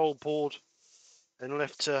was just cold poured and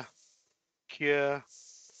left to cure.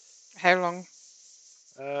 How long?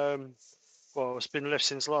 Well, it's been left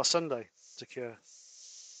since last Sunday to cure.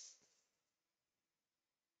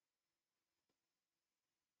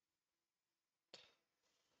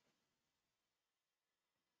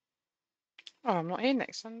 Oh, I'm not here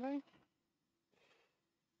next Sunday.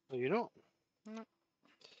 No, you're not? No.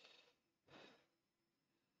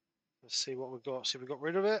 Let's see what we've got. See if we got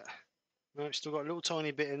rid of it. No, it's still got a little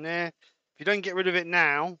tiny bit in there. If you don't get rid of it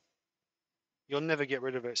now, you'll never get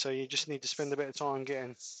rid of it. So you just need to spend a bit of time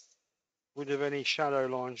getting rid of any shadow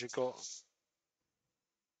lines you've got.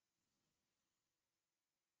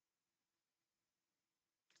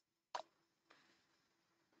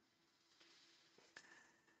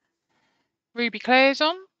 Ruby Claire's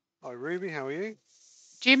on. Hi Ruby, how are you?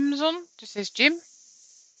 Jim's on. Just says Jim.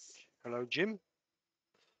 Hello Jim.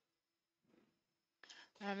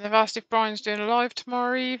 They've asked if Brian's doing a live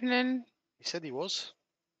tomorrow evening. He said he was.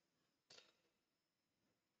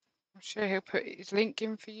 I'm sure he'll put his link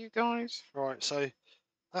in for you guys. Right, so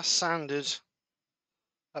that's sanded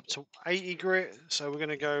up to 80 grit. So we're going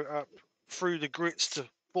to go up through the grits to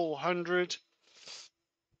 400.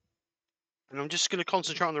 And I'm just going to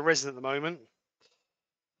concentrate on the resin at the moment.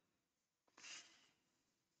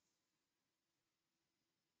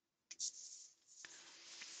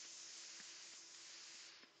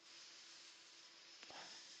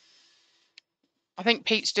 I think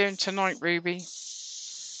Pete's doing tonight, Ruby.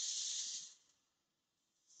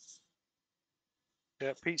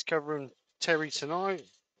 Yeah, Pete's covering Terry tonight.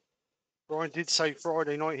 Brian did say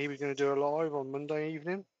Friday night he was going to do a live on Monday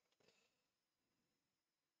evening.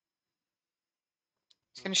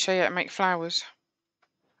 He's going to show you how to make flowers.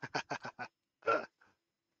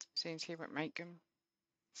 Seems he won't make them.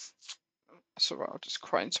 That's alright, I'll just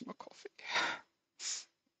cry into my coffee.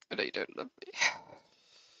 I know you don't love me.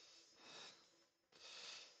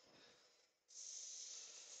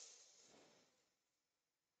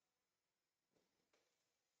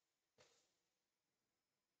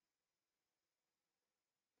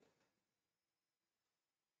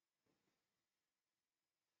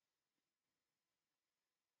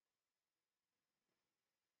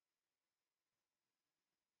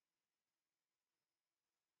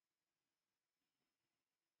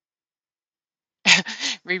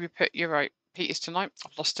 Ruby put, you're right, Peter's tonight.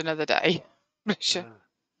 I've lost another day. Bless you.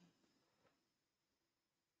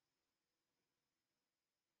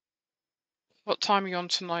 What time are you on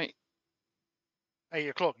tonight? 8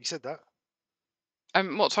 o'clock, he said that.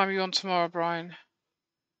 What time are you on tomorrow, Brian?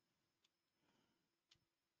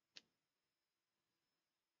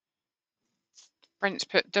 Brent's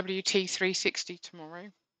put WT360 tomorrow.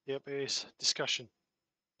 Yep, it is. Discussion.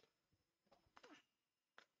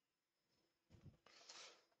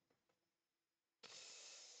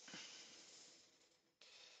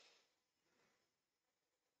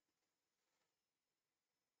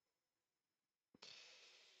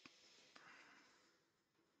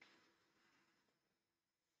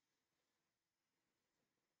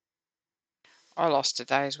 I lost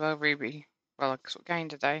today as well, Ruby. Well, I sort of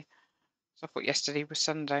gained a day. So I thought yesterday was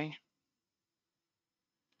Sunday.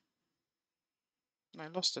 No, I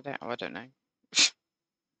lost a day. Oh, I don't know. So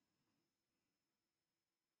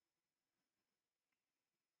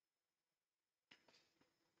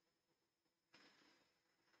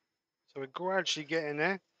we're gradually getting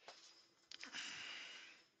there.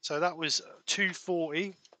 So that was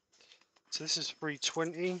 240. So this is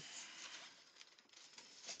 320.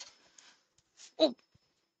 Oh,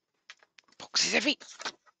 box is heavy.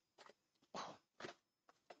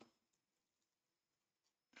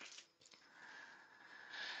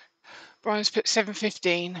 Brian's put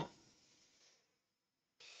 715.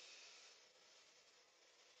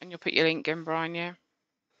 And you'll put your link in, Brian, yeah?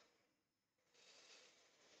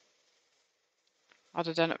 I'd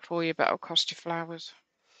have done it for you, but it'll cost you flowers.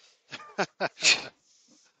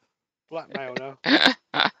 Blackmail now.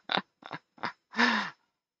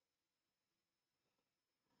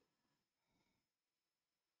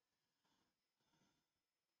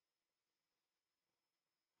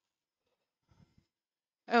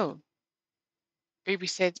 Oh, Booby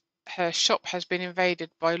said her shop has been invaded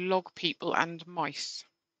by log people and mice.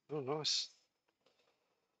 Oh, nice.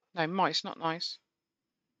 No, mice, not nice.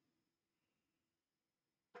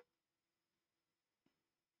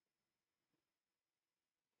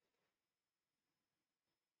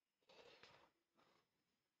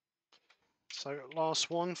 So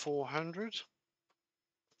last one, 400.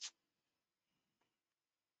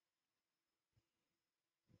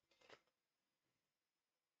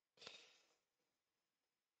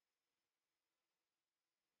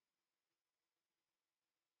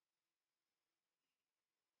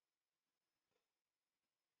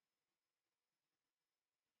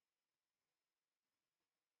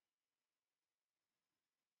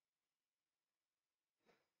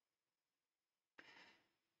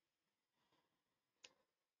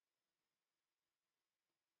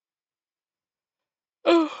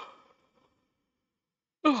 Oh,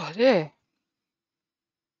 oh dear.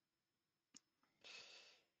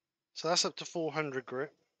 So that's up to 400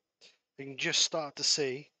 grit. You can just start to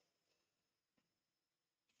see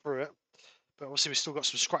through it. But obviously we've still got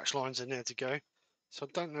some scratch lines in there to go. So I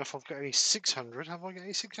don't know if I've got any 600. Have I got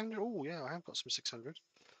any 600? Oh yeah, I have got some 600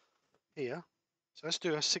 here. So let's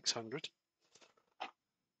do a 600.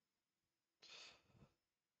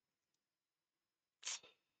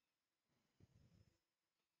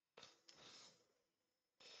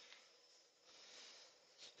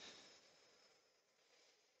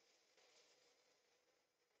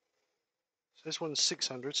 So this one's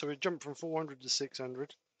 600. So we jumped from 400 to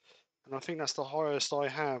 600. And I think that's the highest I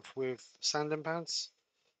have with sanding pads.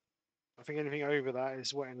 I think anything over that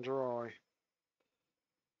is wet and dry.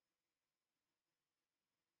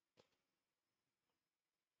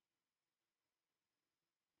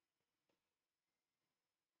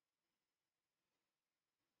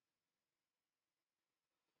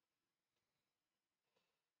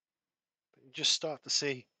 But you just start to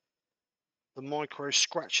see the micro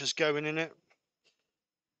scratches going in it.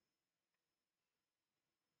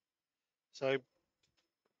 So I'm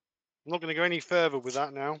not going to go any further with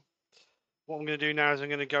that now. What I'm going to do now is I'm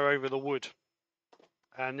going to go over the wood.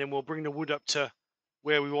 And then we'll bring the wood up to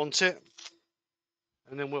where we want it.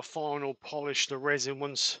 And then we'll final polish the resin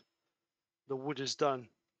once the wood is done,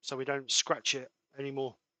 so we don't scratch it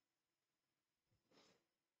anymore.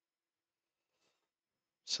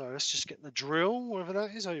 So let's just get the drill, wherever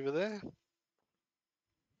that is over there.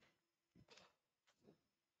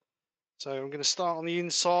 So I'm going to start on the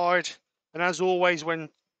inside, and as always when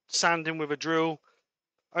sanding with a drill,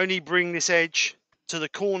 only bring this edge to the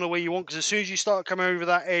corner where you want, because as soon as you start coming over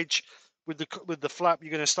that edge with the flap,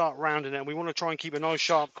 you're going to start rounding it, and we want to try and keep a nice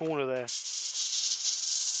sharp corner there.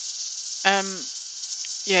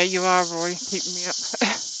 Yeah, you are, Roy, keeping me up.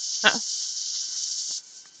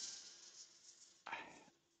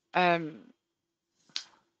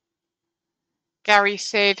 Gary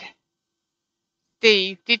said,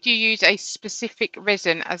 Steve, did you use a specific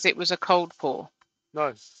resin as it was a cold pour?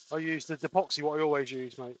 No, I use the epoxy, what I always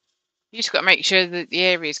use, mate. You just got to make sure that the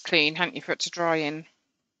area is clean, haven't you, for it to dry in?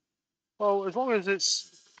 Well, as long as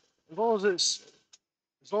it's dry,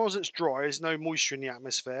 there's no moisture in the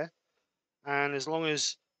atmosphere, and as long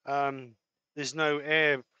as there's no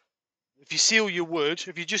air. If you seal your wood,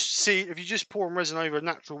 if you just pour resin over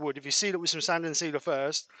natural wood, if you seal it with some sand and sealer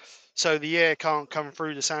first, so the air can't come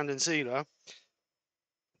through the sand and sealer,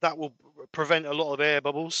 that will prevent a lot of air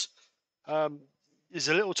bubbles. There's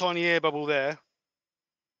a little tiny air bubble there,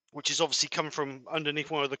 which is obviously come from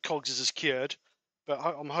underneath one of the cogs as it's cured. But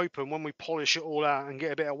I'm hoping when we polish it all out and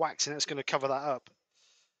get a bit of wax in it, it's going to cover that up.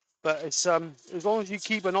 But it's as long as you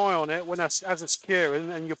keep an eye on it when as it's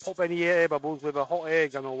curing, and you pop any air bubbles with a hot air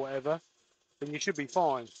gun or whatever, then you should be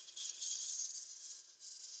fine.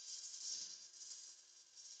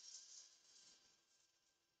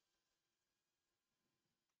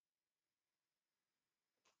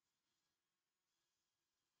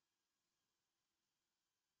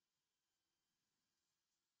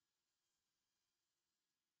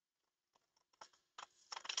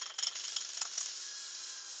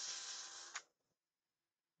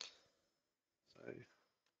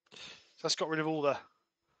 that's got rid of all the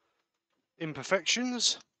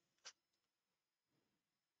imperfections.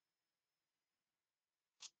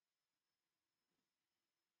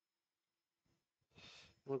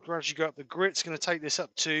 We'll gradually go up the grit. It's going to take this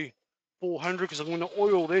up to 400 because I'm going to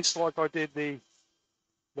oil this like I did the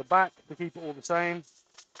back to keep it all the same.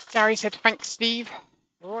 Gary said, thanks, Steve.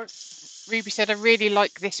 All right. Ruby said, I really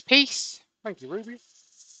like this piece. Thank you, Ruby.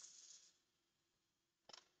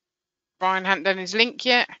 Brian hadn't done his link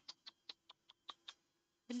yet.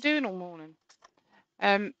 Been doing all morning.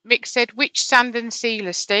 Mick said, which sand and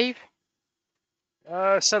sealer, Steve?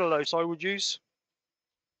 Cellulose I would use.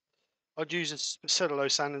 I'd use a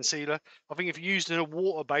cellulose sand and sealer. I think if you used in a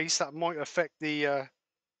water base, that might affect the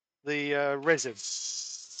resin,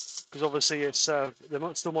 because obviously it's there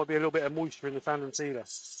still might be a little bit of moisture in the sand and sealer.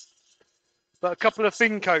 But a couple of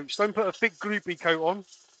thin coats. Don't put a thick gloopy coat on.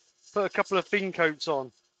 Put a couple of thin coats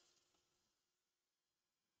on,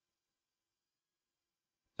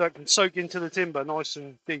 so it can soak into the timber nice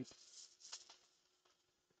and deep.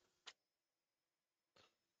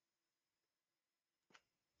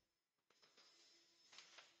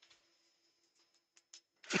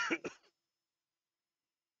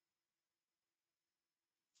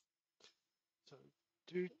 So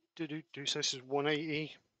so this is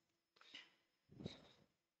 180.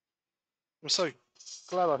 I'm so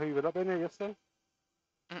glad I hoovered up in here yesterday.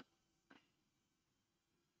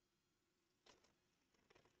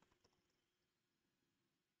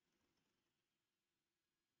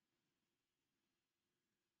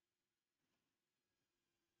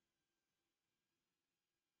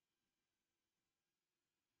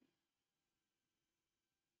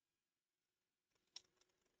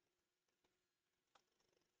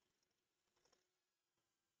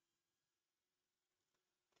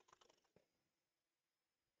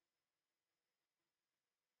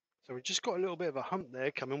 So we've just got a little bit of a hump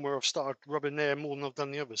there coming where I've started rubbing there more than I've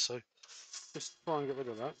done the others. So just try and get rid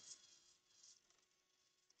of that.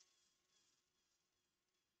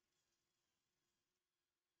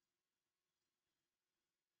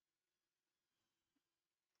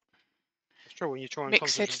 It's true when you try and Mick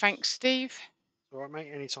said, concentrate. thanks, Steve. All right,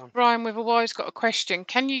 mate, anytime. Brian with a Y's got a question.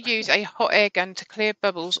 Can you use a hot air gun to clear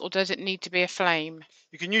bubbles, or does it need to be a flame?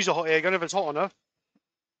 You can use a hot air gun if it's hot enough,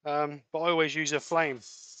 but I always use a flame.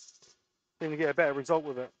 I think to get a better result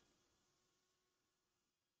with it.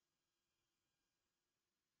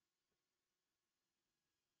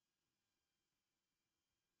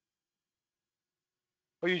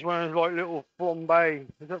 I use one of those like little Bombay,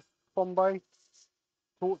 is that Bombay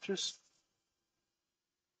torches?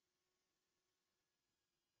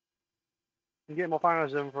 You can get my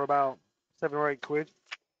fingers in for about 7 or 8 quid.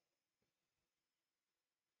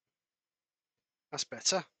 That's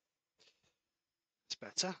better. That's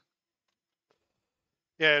better.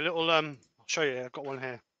 Yeah, a little I'll show you. I've got one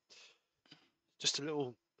here. Just a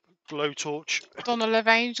little glow torch. Donna Love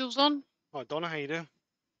Angels on. Hi Donna, how you doing?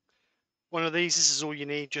 One of these. This is all you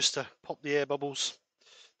need just to pop the air bubbles.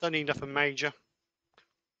 Don't need nothing major.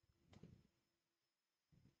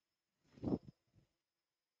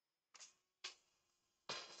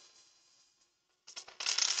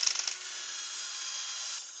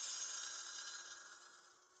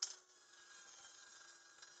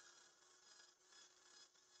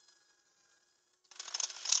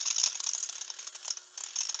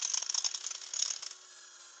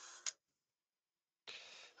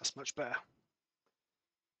 That's much better.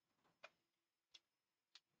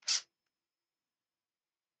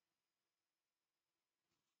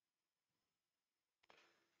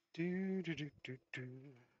 Do do do do do.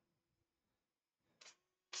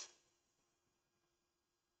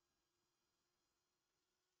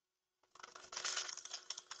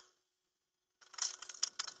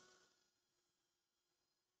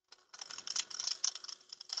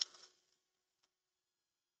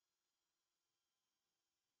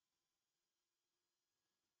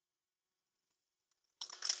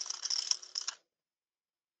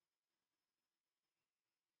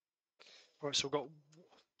 Right, so we've got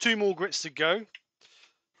 2 more grits to go.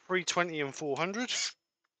 320 and 400.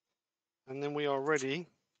 And then we are ready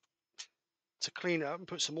to clean it up and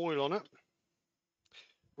put some oil on it.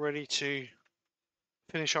 Ready to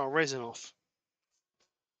finish our resin off.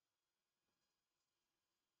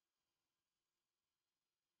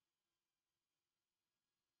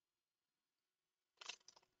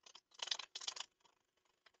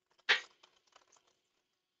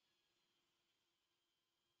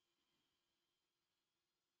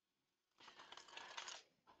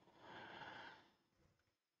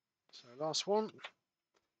 So last one.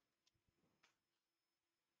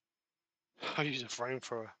 I use a frame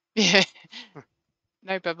for a Yeah.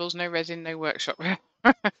 No bubbles, no resin, no workshop.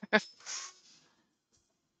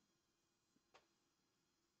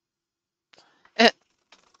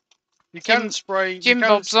 You can spray. You Jim can.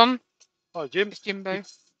 Bob's on. Oh, Jim. It's Jimbo.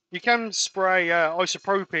 You can spray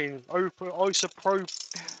isopropene.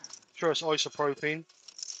 Sure, it's isopropene.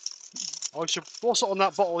 What's it on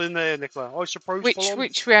that bottle in there, Nicola? Isopropyl.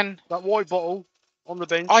 Which one? That white bottle on the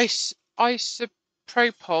bench.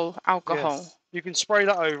 Isopropyl alcohol. Yeah. You can spray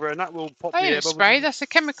that over, and that will pop That the air ain't bubbles. spray. That's a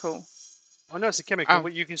chemical. I know it's a chemical, Oh.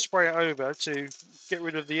 but you can spray it over to get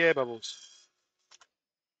rid of the air bubbles.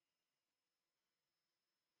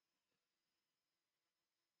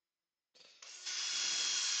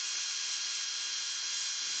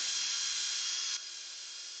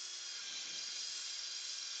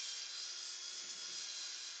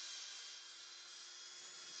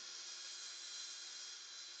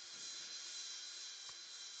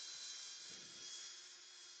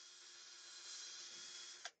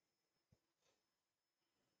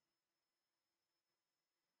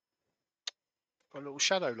 Got a little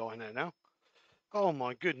shadow line there now. Oh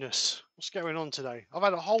my goodness, what's going on today? I've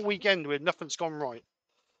had a whole weekend where nothing's gone right.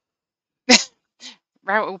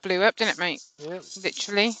 Router blew up, didn't it, mate? Yep.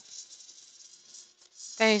 Literally.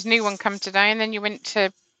 Then his new one come today, and then you went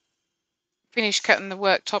to finish cutting the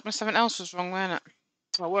worktop, and something else was wrong, weren't it?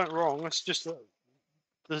 I weren't wrong. That's just the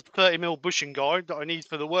 30mm bushing guide that I need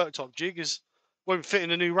for the worktop jig won't fit in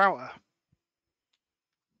the new router.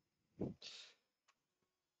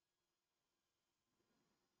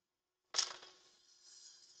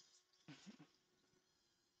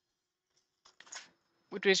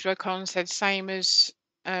 Woodridge Rokon said same as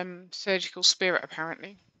Surgical Spirit,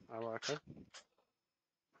 apparently. Oh, okay.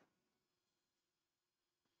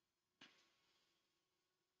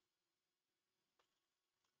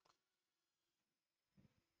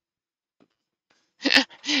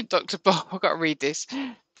 Dr. Bob, I've got to read this.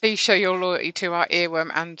 Please show your loyalty to our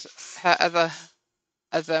earworm and her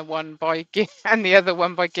other one by and the other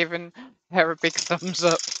one by giving her a big thumbs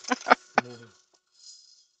up.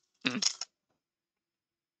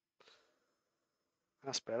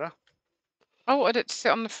 That's better. I wanted it to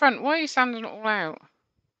sit on the front. Why are you sanding it all out?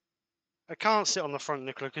 I can't sit on the front,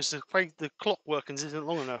 Nicola, because the clock workings isn't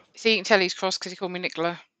long enough. See, you can tell he's cross because he called me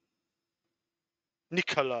Nicola.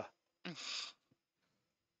 Nicola.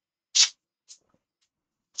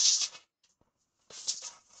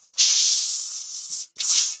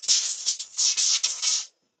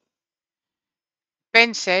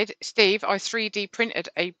 Ben said, Steve, I 3D printed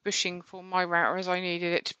a bushing for my router as I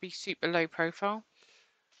needed it to be super low profile.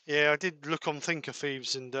 Yeah, I did look on Thinker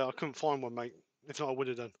Thieves and I couldn't find one, mate. If not, I would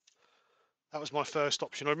have done. That was my first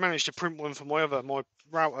option. I managed to print one for my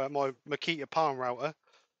router, my Makita Palm router,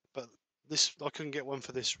 but I couldn't get one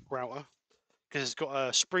for this router because it's got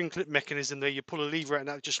a spring clip mechanism there. You pull a lever out and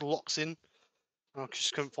that just locks in. I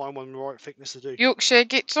just couldn't find one the right thickness to do. Yorkshire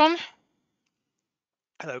gets on.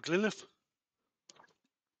 Hello, Glyneth.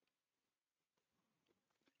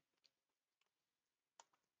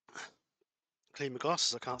 Clean my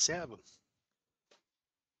glasses, I can't see out of them.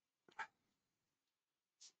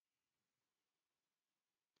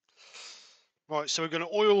 Right, so we're going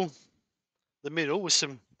to oil the middle with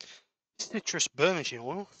some citrus burnishing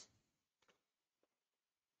oil.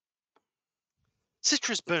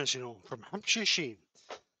 Citrus burnishing oil from Hampshire Sheen.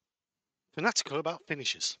 Fanatical about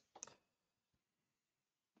finishes.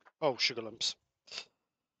 Oh, sugar lumps.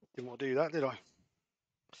 Didn't want to do that, did I?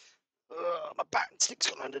 My back stick's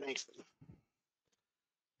gone underneath.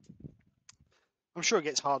 I'm sure it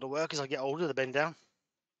gets harder work as I get older to bend down.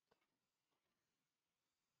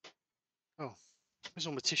 Oh, where's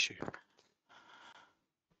all my tissue?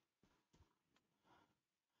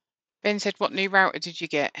 Ben said, what new router did you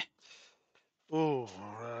get? Oh,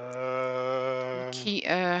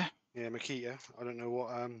 Makita. Yeah, Makita. I don't know what.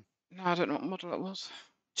 No, I don't know what model it was.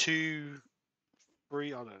 2, 3. I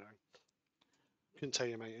don't know. Couldn't tell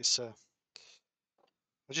you, mate. It's I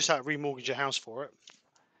just had to remortgage a house for it.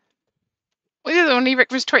 Well, the other one he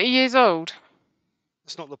reckoned was 20 years old.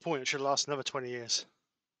 That's not the point. It should last another 20 years.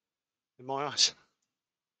 In my eyes.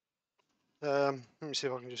 Let me see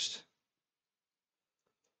if I can just.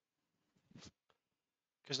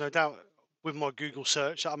 Because no doubt with my Google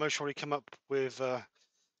search, I'll most probably come up with.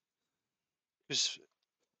 Because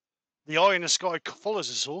the eye in the sky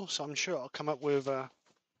follows us all, so I'm sure I'll come up with the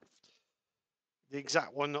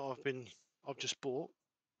exact one that I've just bought.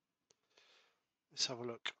 Let's have a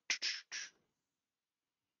look.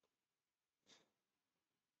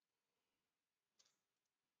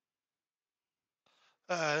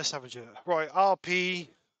 Let's have a look. Right, RP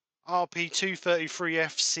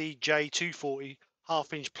 233FCJ 240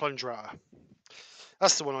 half-inch plunge router.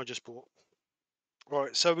 That's the one I just bought.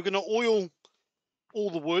 Right, so we're going to oil all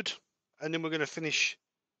the wood, and then we're going to finish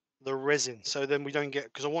the resin. So then we don't get,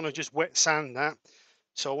 because I want to just wet sand that.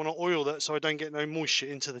 So I want to oil that so I don't get no moisture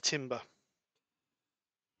into the timber.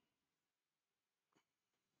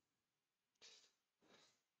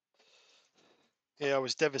 Yeah, I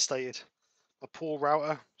was devastated. My poor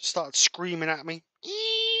router started screaming at me.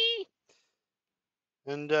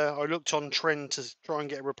 And I looked on Trend to try and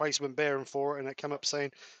get a replacement bearing for it, and it came up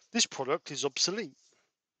saying, this product is obsolete.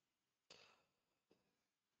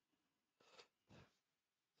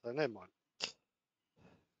 So never mind.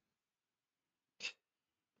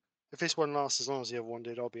 If this one lasts as long as the other one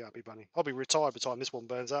did, I'll be happy bunny. I'll be retired by the time this one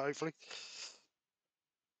burns out, hopefully.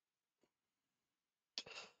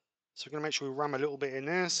 So we're going to make sure we ram a little bit in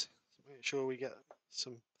there. So make sure we get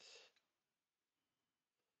some...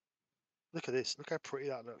 Look at this. Look how pretty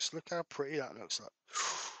that looks. Look how pretty that looks like.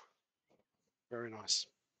 Very nice.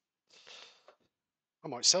 I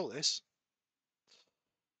might sell this.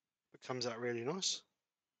 It comes out really nice.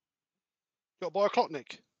 Got to buy a clock,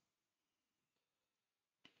 Nick.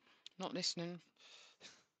 Not listening.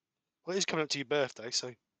 Well, it is coming up to your birthday,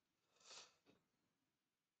 so...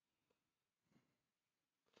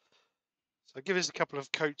 So give us a couple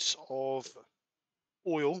of coats of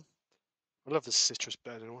oil. I love the citrus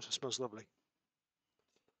burning oil. It smells lovely.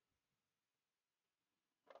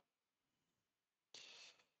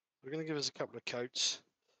 We're going to give us a couple of coats.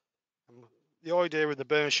 And the idea with the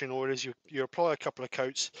burnishing oil is you apply a couple of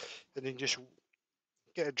coats and then just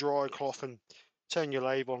get a dry cloth and turn your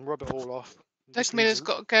lathe on, rub it all off. Doug Miller's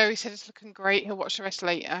got to go. He said it's looking great. He'll watch the rest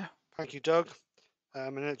later. Thank you, Doug.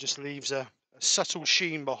 And it just leaves a subtle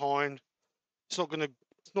sheen behind. It's not going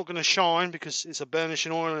to shine because it's a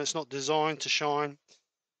burnishing oil and it's not designed to shine.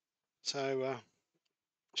 So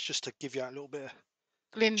it's just to give you a little bit of...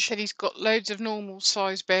 Glyn said he's got loads of normal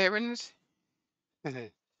size bearings. Yeah,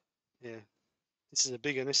 this is a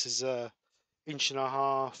big one. This is 1.5 inches,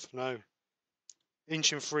 no, 1.75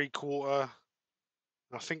 inches.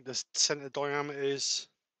 I think the centre diameter is...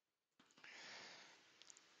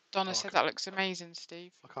 Donna said that looks amazing,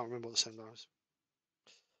 Steve. I can't remember what the centre is.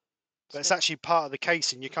 But Steve. it's actually part of the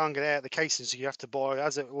casing. You can't get it out of the casing, so you have to buy,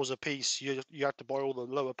 as it was a piece, you have to buy all the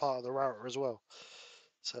lower part of the router as well.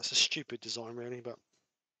 So it's a stupid design, really. But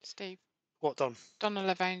Steve. What, Don? Donna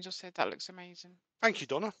Love Angel said that looks amazing. Thank you,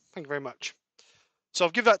 Donna. Thank you very much. So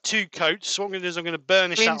I've given that 2 coats. So what I'm going to do is I'm going to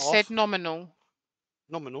burnish Glyn that said off. nominal.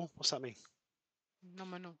 Nominal? What's that mean?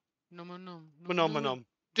 Nominal. Nominal. Phenomenal.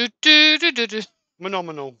 Do do do do do.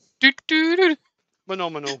 Phenomenal. Do do do.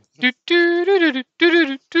 Phenomenal. Do do do do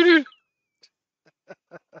do do.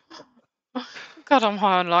 God, I'm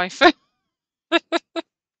high on life.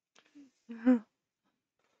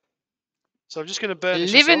 So I'm just going to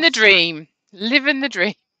burnish Living this the off. dream. Living the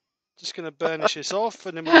dream. Just going to burnish this off,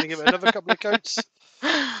 and then we're going to give it another couple of coats.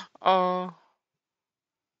 Oh.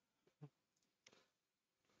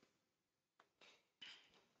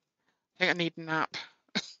 I think I need a nap.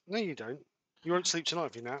 No, you don't. You won't sleep tonight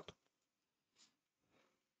if you nap.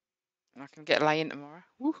 I can get laying tomorrow.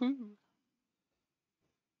 Woohoo.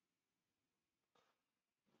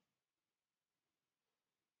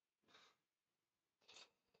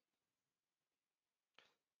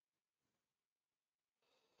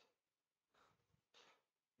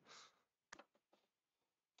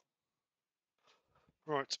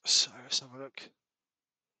 Right, so let's have a look.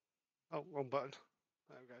 Oh, wrong button.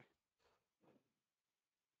 There we go.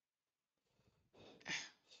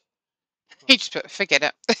 He just put, forget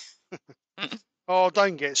it. Oh,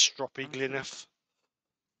 don't get stroppy, Glyneth.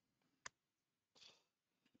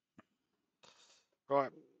 Right,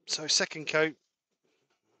 so second coat.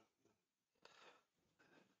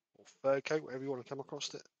 Or third coat, whatever you want to come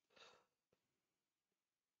across it.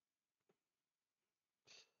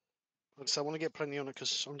 So I want to get plenty on it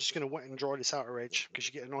because I'm just going to wet and dry this outer edge because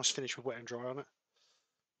you get a nice finish with wet and dry on it.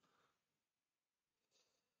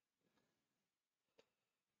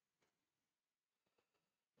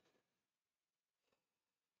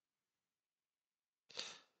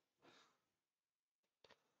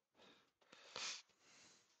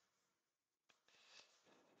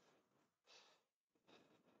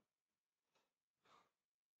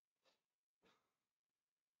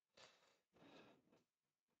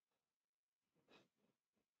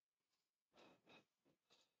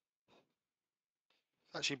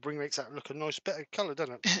 Actually makes that look a nice better colour,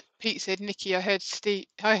 doesn't it? Pete said, Nikki, I heard Steve,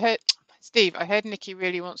 I heard Nikki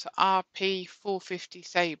really wants an RP 450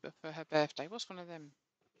 Sabre for her birthday. What's one of them?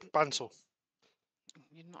 Bandsaw.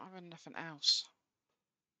 You're not having nothing else.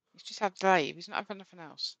 He's just had Dave. He's not having nothing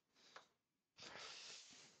else.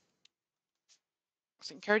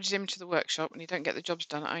 It encourages him to the workshop, and you don't get the jobs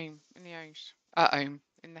done at home, in the house. At home,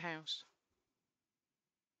 in the house.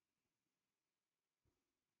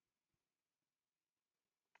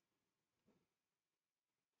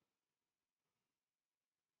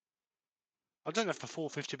 I don't know if the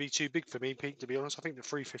 450 be too big for me, Pete, to be honest. I think the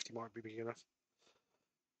 350 might be big enough.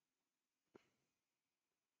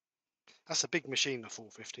 That's a big machine, the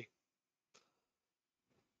 450.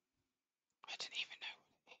 I don't even know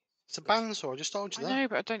what it is. It's a bandsaw, I just told you that. I know,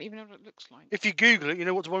 but I don't even know what it looks like. If you Google it, you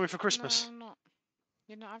know what to buy me for Christmas. No, I'm not.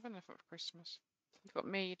 You're not having enough for Christmas. You've got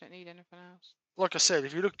me, you don't need anything else. Like I said,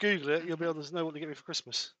 if you Google it, you'll be able to know what to get me for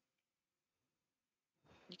Christmas.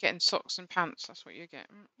 You're getting socks and pants, that's what you're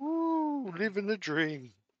getting. Ooh, living the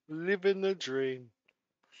dream. Living the dream.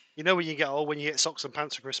 You know when you get old, when you get socks and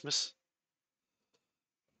pants for Christmas.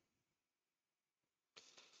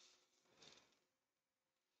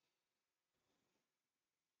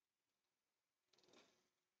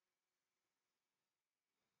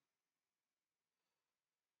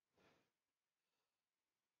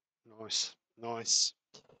 Nice, nice.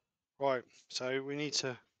 Right, so we need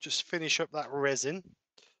to just finish up that resin.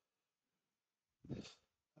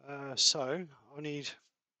 So I need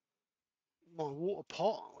my water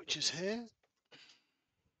pot, which is here.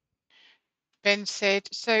 Ben said,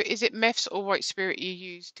 so is it meths or white spirit you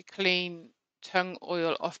use to clean tongue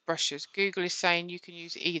oil off brushes? Google is saying you can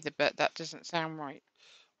use either, but that doesn't sound right.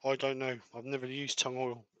 I don't know. I've never used tongue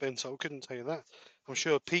oil, Ben, so I couldn't tell you that. I'm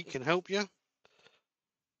sure Pete can help you.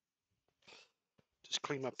 Just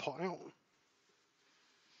clean my pot out.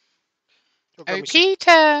 Oh,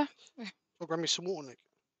 Peter! I'll grab me some water, Nick.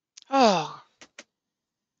 Oh,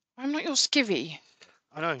 I'm not your skivvy.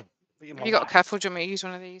 I know. Have you got a cup or do you want me to use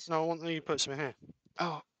one of these? No, I want you to put some in here.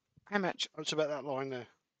 Oh, how much? It's about that line there,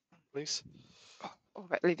 please. Oh, I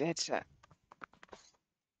better leave the headset.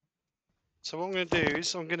 So what I'm going to do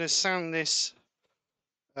is I'm going to sand this.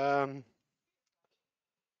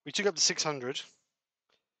 We took up to 600.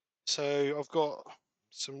 So I've got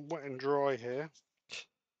some wet and dry here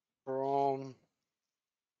from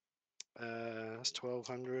that's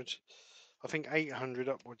 1200. I think 800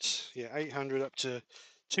 upwards. Yeah, 800 up to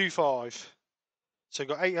 25. So I've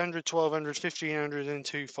got 800, 1200, 1500 and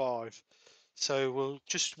 25. So we'll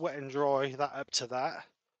just wet and dry that up to that.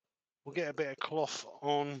 We'll get a bit of cloth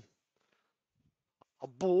on a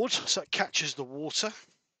board so it catches the water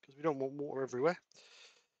because we don't want water everywhere.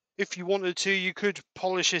 If you wanted to, you could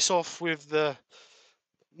polish this off with the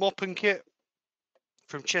mopping kit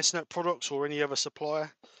from Chestnut Products or any other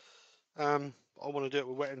supplier. I want to do it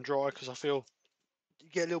with wet and dry because I feel you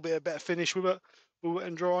get a little bit of better finish with it with wet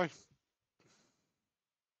and dry.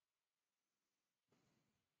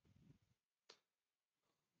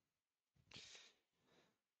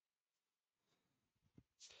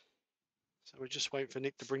 So we're just waiting for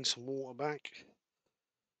Nick to bring some water back.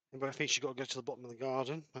 Everybody thinks you've got to go to the bottom of the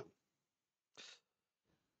garden, but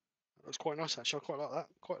that looks quite nice actually. I quite like that.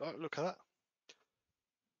 Quite like the look of that.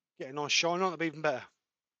 Get a nice shine on it, be even better.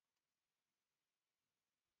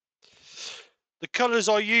 The colours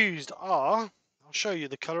I used are, I'll show you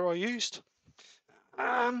the colour I used.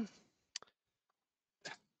 Let's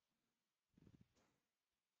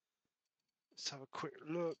have a quick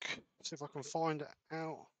look, see if I can find it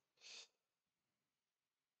out.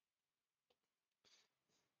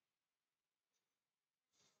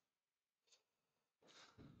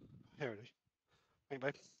 Here it is. Hey,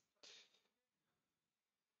 babe.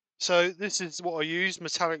 So this is what I used,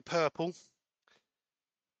 metallic purple.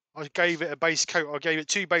 I gave it a base coat. I gave it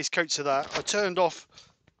 2 base coats of that. I turned off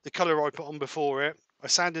the colour I put on before it. I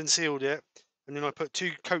sanded and sealed it, and then I put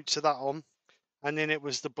 2 coats of that on, and then it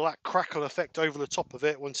was the black crackle effect over the top of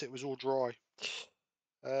it once it was all dry.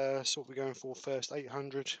 So what we're going for first,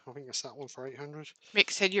 800. I think that's that one for 800.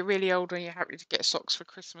 Mick said you're really old and you're happy to get socks for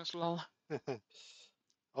Christmas, lol.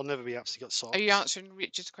 I'll never be absolutely got socks. Are you answering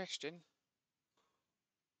Richard's question?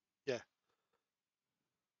 Yeah.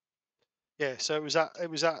 Yeah, so it was that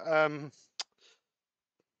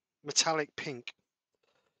metallic pink.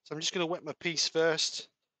 So I'm just going to wet my piece first.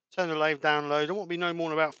 Turn the lathe down low. Don't want to be no more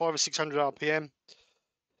than about 500 or 600 RPM.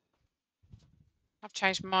 I've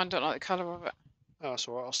changed my mind. Don't like the colour of it. Oh, that's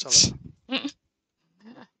all right. I'll sell it.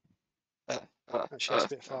 Actually, that's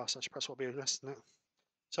a bit fast. Actually, perhaps I'll be less than that.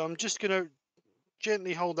 So I'm just going to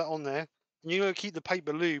gently hold that on there. And you're going to keep the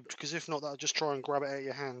paper lubed because if not, that'll just try and grab it out of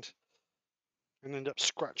your hand and end up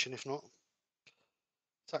scratching if not.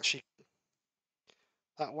 It's actually,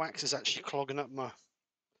 that wax is actually clogging up my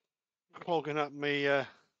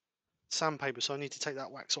sandpaper, so I need to take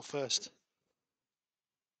that wax off first.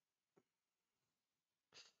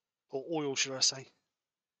 Or oil, should I say.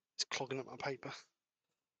 It's clogging up my paper.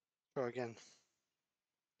 Try again.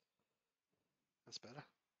 That's better.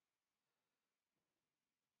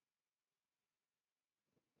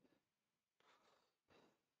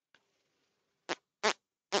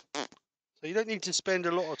 So you don't need to spend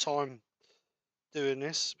a lot of time doing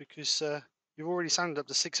this because you've already sanded up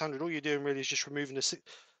to 600. All you're doing really is just removing the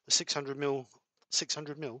 600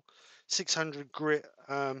 grit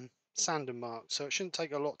sanding mark. So it shouldn't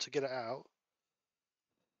take a lot to get it out.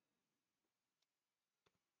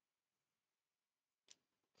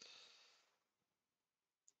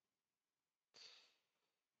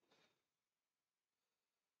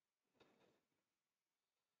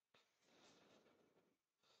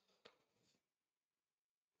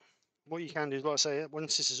 What you can do is, like I say,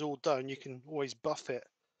 once this is all done, you can always buff it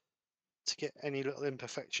to get any little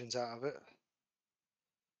imperfections out of it.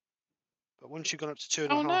 But once you've gone up to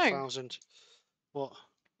 2,500, what?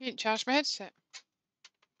 You didn't charge my headset.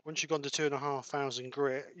 Once you've gone to 2,500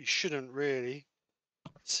 grit, you shouldn't really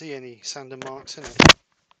see any sanding marks in it.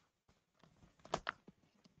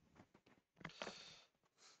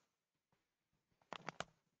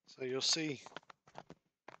 So you'll see,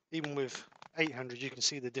 even with 800, you can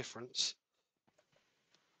see the difference.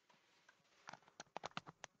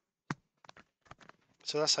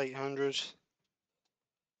 So that's 800.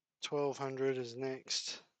 1,200 is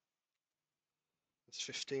next. It's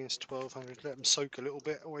 15, it's 1,200. Let them soak a little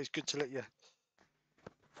bit. Always good to let your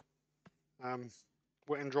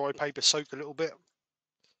wet and dry paper soak a little bit.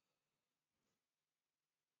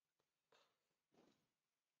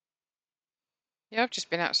 Yeah, I've just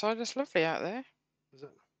been outside. It's lovely out there. Is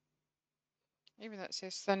it? Even that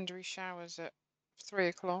says thundery showers at 3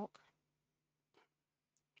 o'clock.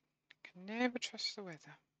 Can never trust the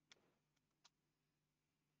weather.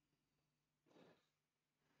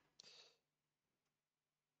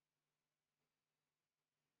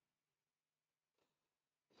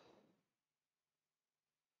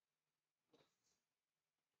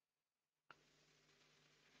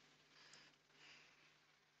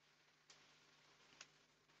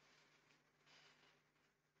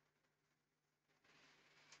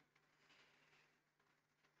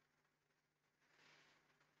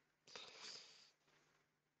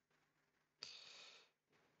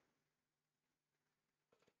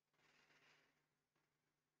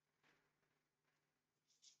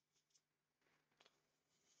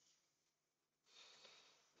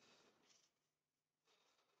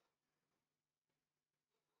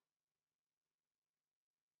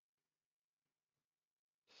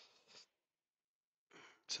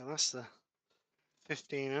 So that's the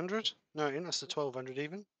 1,500. No, that's the 1,200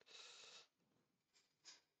 even.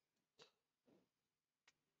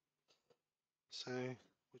 So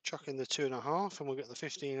we'll chuck in the 2.5 and we'll get the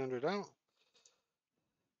 1,500 out.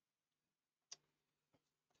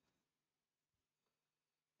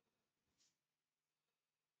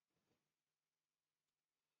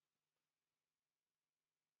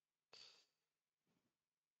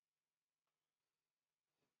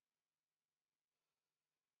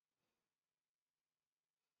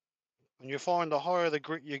 And you'll find the higher the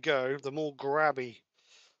grit you go, the more grabby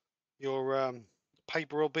your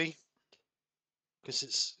paper will be, because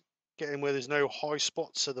it's getting where there's no high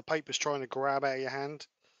spots, so the paper's trying to grab out of your hand.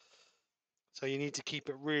 So you need to keep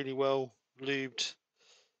it really well lubed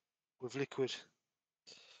with liquid.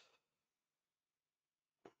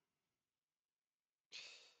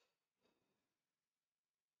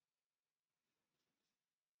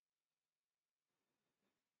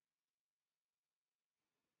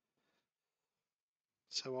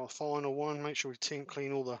 So our final one, make sure we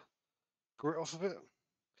clean all the grit off of it.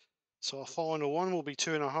 So our final one will be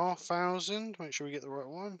 2,500. Make sure we get the right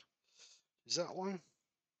one. Is that one?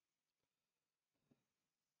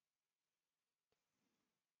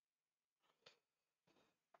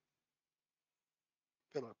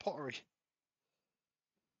 Bit like pottery.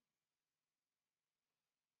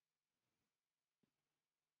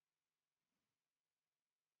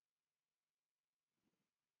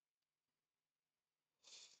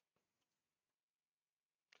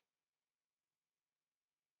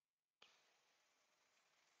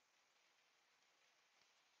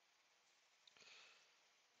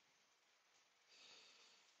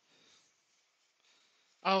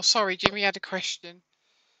 Oh, sorry, Jimmy had a question.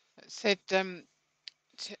 It said to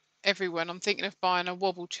everyone, I'm thinking of buying a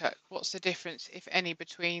wobble chuck. What's the difference, if any,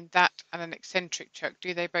 between that and an eccentric chuck?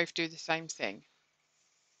 Do they both do the same thing?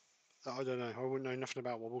 I don't know. I wouldn't know nothing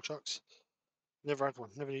about wobble chucks. Never had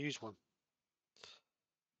one. Never used one.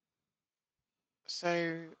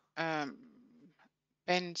 So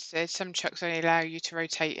Ben says some chucks only allow you to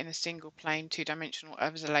rotate in a single plane, two-dimensional.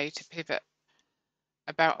 Others allow you to pivot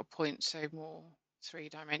about a point, so more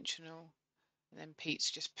 3-dimensional, and then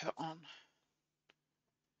Pete's just put on.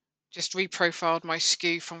 Just reprofiled my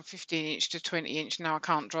SKU from 15-inch to 20-inch. Now I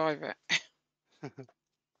can't drive it.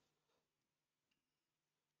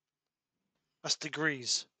 That's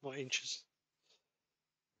degrees, not inches.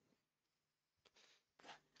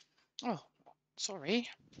 Oh, sorry.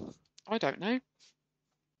 I don't know.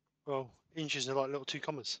 Well, inches are like little 2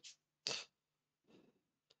 commas.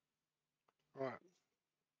 Right.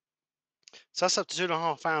 So that's up to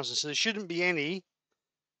 2,500. So there shouldn't be any.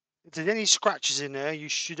 If there's any scratches in there, you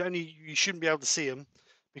shouldn't be able to see them,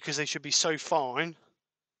 because they should be so fine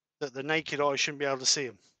that the naked eye shouldn't be able to see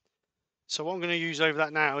them. So what I'm going to use over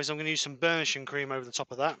that now is I'm going to use some burnishing cream over the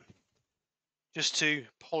top of that, just to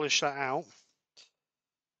polish that out.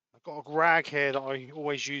 I've got a rag here that I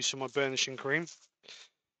always use for my burnishing cream.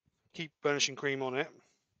 Keep burnishing cream on it.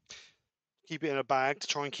 Keep it in a bag to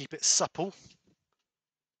try and keep it supple.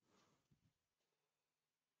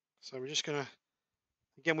 So we're just going to,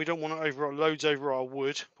 again, we don't want it over loads over our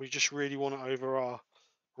wood. We just really want it over our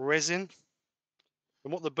resin.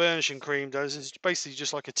 And what the burnishing cream does is basically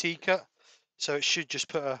just like a T-cut. So it should just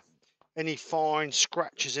put any fine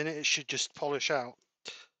scratches in it. It should just polish out.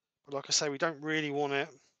 But like I say, we don't really want it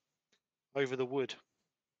over the wood.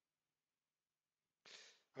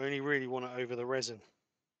 I only really want it over the resin.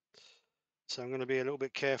 So I'm going to be a little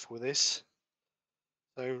bit careful with this.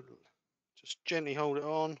 So just gently hold it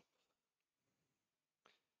on.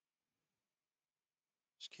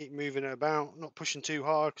 Just keep moving it about, not pushing too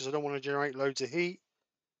hard because I don't want to generate loads of heat.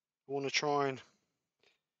 I want to try and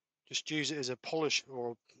just use it as a polish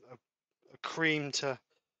or a cream to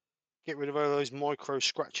get rid of all those micro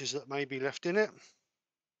scratches that may be left in it.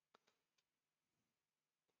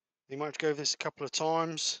 You might have to go over this a couple of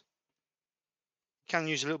times. You can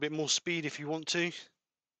use a little bit more speed if you want to.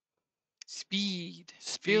 Speed.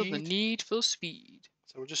 Feel the need for speed.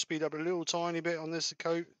 So we'll just speed up a little tiny bit on this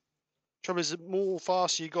coat. Trouble is, the more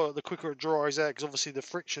faster you got it, the quicker it dries out, because obviously the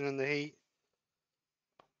friction and the heat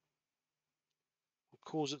will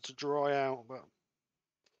cause it to dry out. But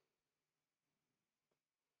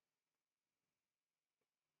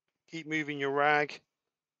keep moving your rag,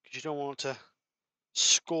 because you don't want to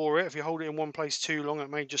score it. If you hold it in one place too long, it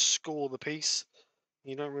may just score the piece.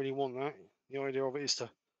 You don't really want that. The idea of it is to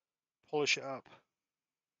polish it up.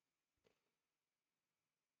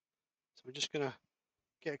 So we're just going to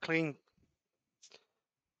get a clean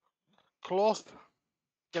cloth.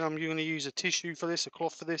 Again, I'm going to use a tissue for this, a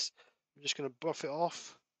cloth for this. I'm just going to buff it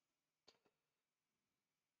off.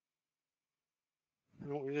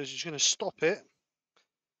 And what we're just going to stop it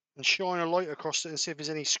and shine a light across it and see if there's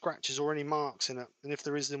any scratches or any marks in it. And if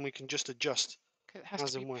there is, then we can just adjust. It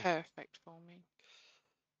has to be perfect for me.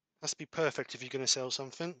 It has to be perfect if you're going to sell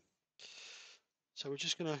something. So we're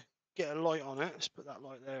just going to get a light on it. Let's put that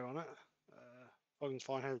light there on it. If I can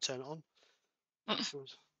find how to turn it on. So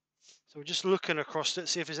we're just looking across it,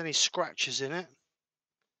 see if there's any scratches in it.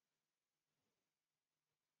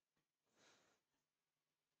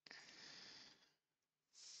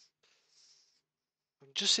 I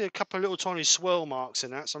can just see a couple of little tiny swirl marks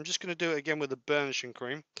in that, so I'm just going to do it again with the burnishing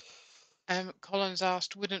cream. Colin's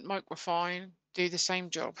asked, wouldn't microfine do the same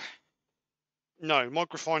job? No,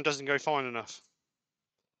 microfine doesn't go fine enough.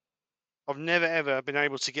 I've never ever been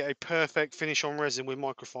able to get a perfect finish on resin with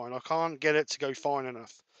microfine. I can't get it to go fine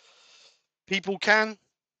enough. People can,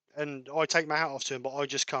 and I take my hat off to them, but I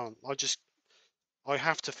just can't. I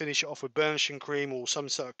have to finish it off with burnishing cream or some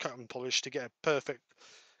sort of cut and polish to get a perfect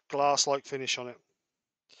glass-like finish on it.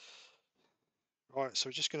 Right, so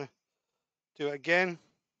we're just going to do it again.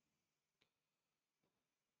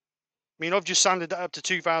 I mean, I've just sanded that up to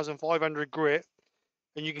 2,500 grit,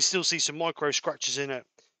 and you can still see some micro scratches in it.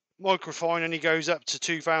 Microfine only goes up to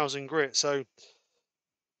 2,000 grit, so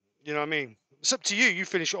you know what I mean. It's up to you. You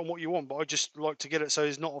finish it on what you want, but I just like to get it so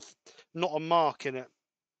there's not a mark in it.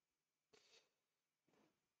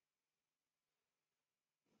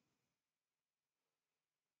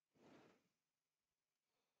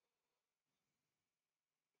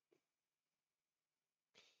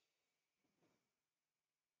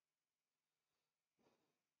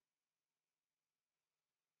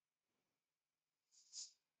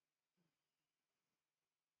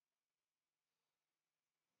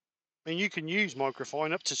 I mean, you can use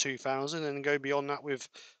microfine up to 2,000 and go beyond that with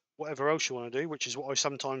whatever else you want to do, which is what I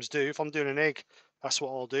sometimes do. If I'm doing an egg, that's what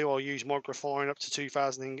I'll do. I'll use microfine up to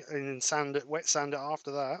 2,000 and then sand it, wet sand it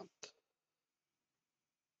after that.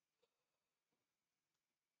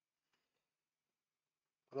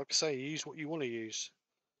 Like I say, use what you want to use.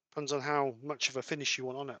 Depends on how much of a finish you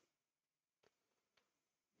want on it.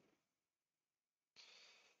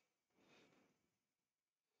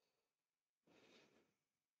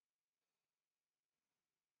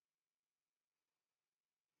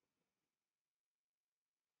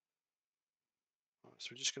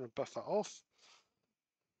 So we're just going to buff that off.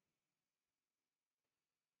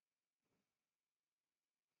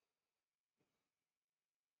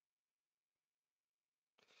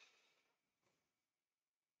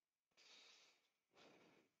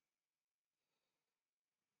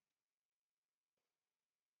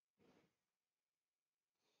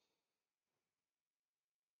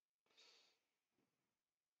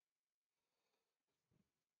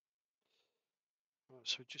 Right,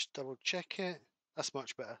 so just double check it. That's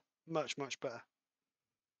much better. Much better.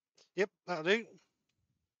 Yep, that'll do.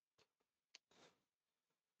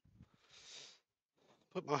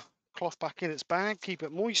 Put my cloth back in its bag, keep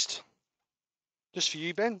it moist. Just for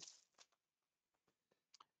you, Ben.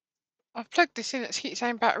 I've plugged this in, it keeps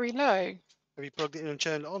saying battery low. Have you plugged it in and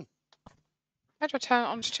turned it on? How do I turn it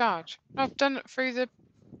on to charge? I've done it through the...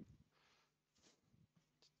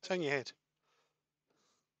 Turn your head.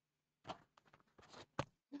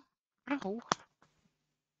 Ow.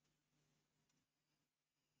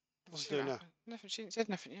 What's it See what doing now? happened. Nothing, she ain't said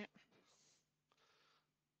nothing yet.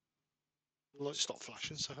 The light stopped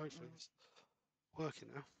flashing, so hopefully it's working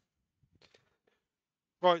now.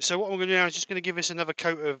 Right, so what I'm going to do now is just going to give this another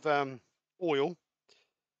coat of oil.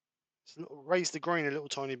 So raise the grain a little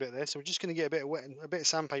tiny bit there. So we're just going to get a bit of wet, a bit of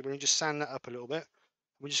sandpaper, and just sand that up a little bit.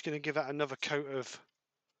 We're just going to give that another coat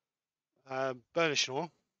of burnishing oil.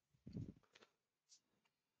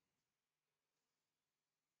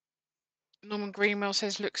 Norman Greenwell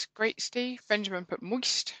says, looks great, Steve. Benjamin put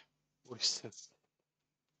moist. Moist.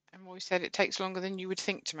 And Roy said it takes longer than you would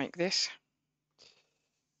think to make this.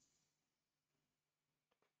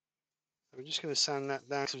 We're just going to sand that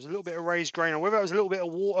down. So there's a little bit of raised grain, or whether it was a little bit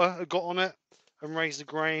of water that got on it and raised the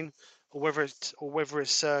grain, or whether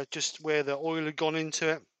it's just where the oil had gone into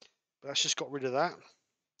it. But that's just got rid of that.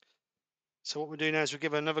 So what we'll do now is we'll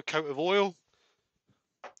give it another coat of oil,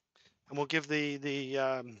 and we'll give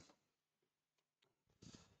the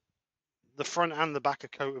front and the back a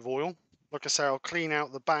coat of oil. Like I say, I'll clean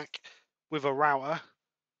out the back with a router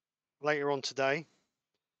later on today,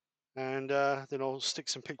 and then I'll stick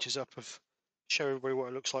some pictures up of show everybody what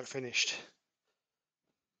it looks like finished.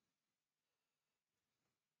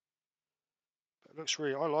 But it looks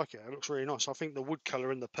really, I like it. It looks really nice. I think the wood colour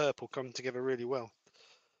and the purple come together really well.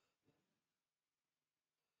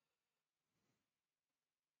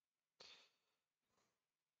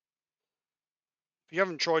 If you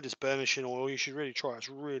haven't tried this burnishing oil, you should really try it. It's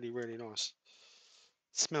really, really nice.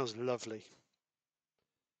 It smells lovely.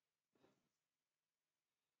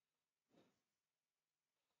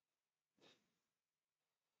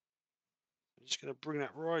 I'm just going to bring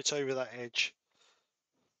that right over that edge,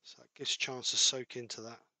 so that gives a chance to soak into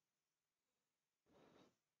that.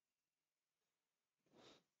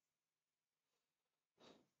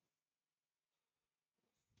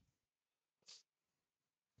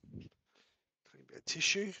 Clean bit of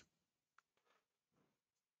tissue.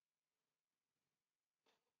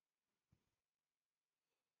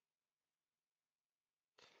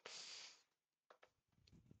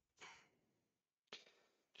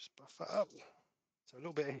 Just buff that up. So a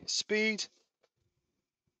little bit of speed.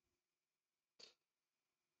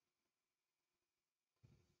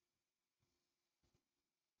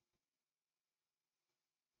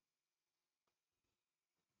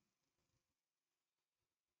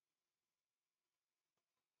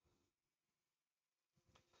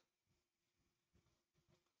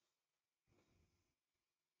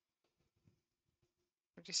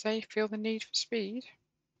 Would you say feel the need for speed?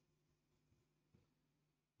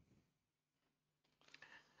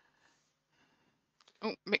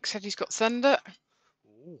 Oh, Mick said he's got thunder.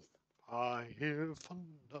 Ooh, I hear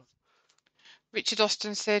thunder. Richard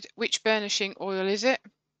Austin said, which burnishing oil is it?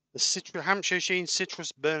 The Hampshire Sheen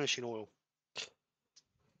citrus burnishing oil.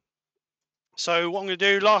 So what I'm going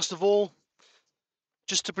to do last of all,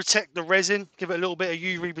 just to protect the resin, give it a little bit of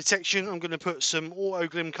UV protection, I'm going to put some auto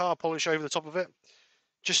glim car polish over the top of it,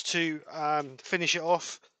 just to finish it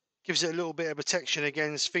off. Gives it a little bit of protection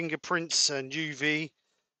against fingerprints and UV.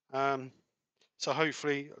 So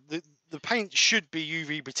hopefully the paint should be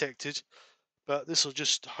UV protected, but this will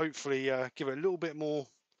just hopefully give it a little bit more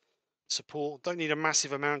support. Don't need a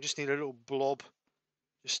massive amount, just need a little blob,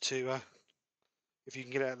 just to if you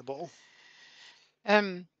can get it out of the bottle.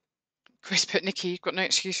 Chris put, Nikki, you've got no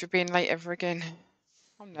excuse for being late ever again.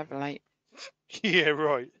 I'm never late. Yeah,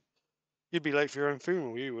 right. You'd be late for your own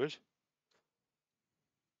funeral, you would.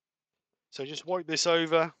 So just wipe this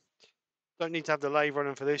over. Don't need to have the lathe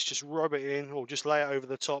running for this. Just rub it in, or just lay it over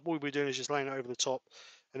the top. All we're doing is just laying it over the top,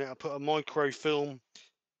 and it'll put a microfilm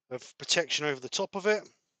of protection over the top of it.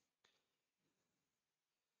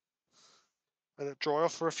 Let it dry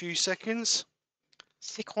off for a few seconds.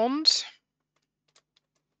 seconds.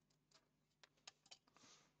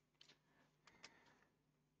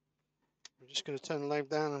 I'm just going to turn the lamp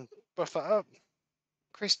down and buff that up.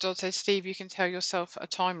 Chris Dodd says, Steve, you can tell yourself a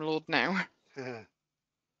Time Lord now. Yeah.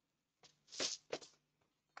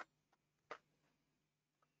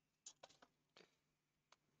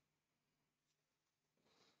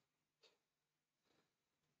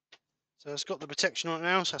 So it's got the protection on it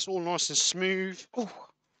now, so that's all nice and smooth. Oh,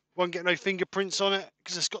 Won't get no fingerprints on it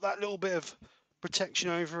because it's got that little bit of protection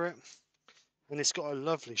over it. And it's got a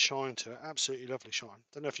lovely shine to it, absolutely lovely shine.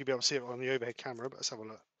 Don't know if you'll be able to see it on the overhead camera, but let's have a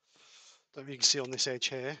look. Don't know if you can see on this edge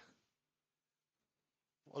here.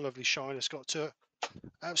 What a lovely shine it's got to it.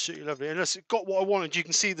 Absolutely lovely. And it's got what I wanted. You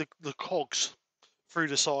can see the cogs through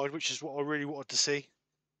the side, which is what I really wanted to see.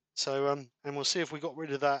 So, and we'll see if we got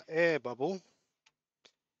rid of that air bubble.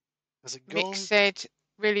 Has it gone? Mick said,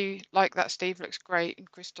 really like that, Steve, looks great. And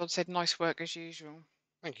Chris Dodd said, nice work as usual.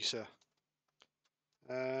 Thank you, sir.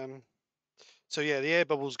 So yeah, the air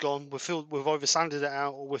bubble's gone. We've either sanded it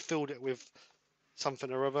out or we've filled it with something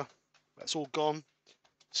or other. That's all gone.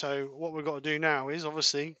 So what we've got to do now is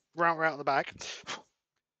obviously route out the back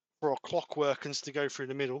for our clock workings to go through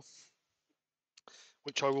the middle,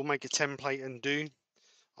 which I will make a template and do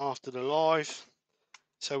after the live.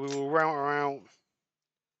 So we will route her out.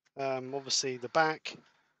 Obviously the back.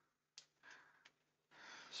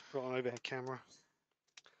 Just put on overhead camera.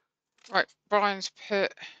 Right, Brian's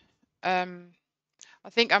put, I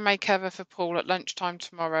think I may cover for Paul at lunchtime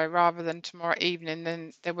tomorrow rather than tomorrow evening,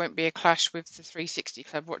 then there won't be a clash with the 360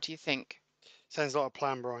 Club. What do you think? Sounds like a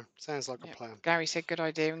plan, Brian. Sounds like Yep. a plan. Gary said good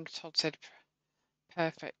idea and Todd said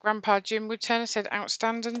perfect. Grandpa Jim Woodturner said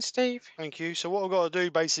outstanding, Steve. Thank you. So what I've got to do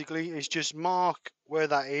basically is just mark where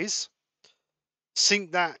that is,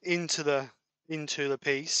 sink that into the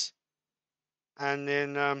piece, and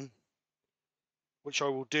then which I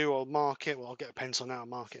will do. I'll mark it. Well, I'll get a pencil now and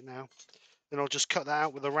mark it now. Then I'll just cut that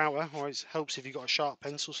out with a router. Always helps if you've got a sharp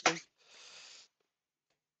pencil, Steve.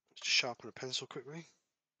 Let's just sharpen a pencil quickly.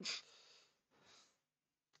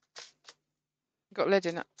 Got lead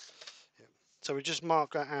in it. Yeah. So we just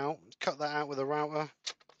mark that out, cut that out with a router.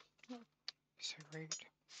 So rude.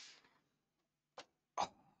 Oh.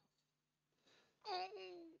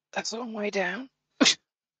 That's a long way down.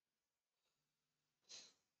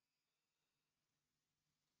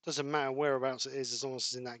 Doesn't matter whereabouts it is as long as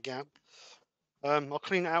it's in that gap. I'll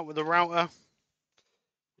clean it out with a router,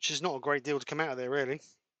 which is not a great deal to come out of there really.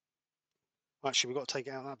 Actually, we've got to take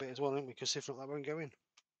it out that bit as well, haven't we? Because if not, that won't go in.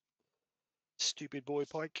 Stupid boy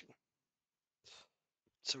pike.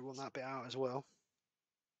 So we want that bit out as well.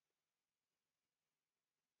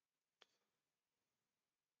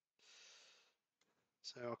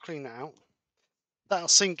 So I'll clean that out. That'll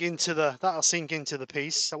sink into the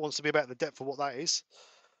piece. That wants to be about the depth of what that is.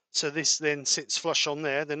 So this then sits flush on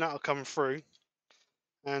there. Then that'll come through,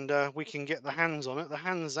 and we can get the hands on it. The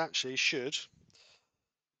hands actually should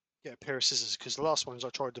get a pair of scissors because the last ones I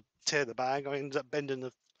tried to tear the bag, I ended up bending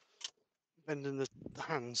the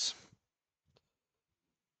hands.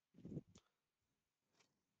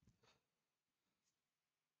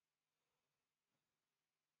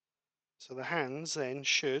 So the hands then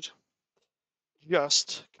should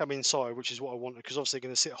just come inside, which is what I wanted, because obviously they're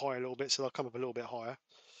going to sit high a little bit, so they'll come up a little bit higher.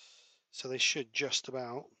 So they should just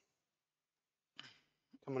about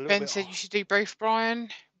come a little Ben bit said high. you should do both, Brian.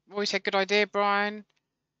 Roy said good idea, Brian.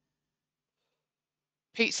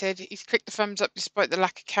 Pete said he's clicked the thumbs up despite the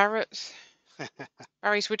lack of carrots.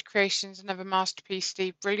 Barry's Wood Creations, another masterpiece,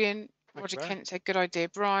 Steve, brilliant. Roger Kent said good idea,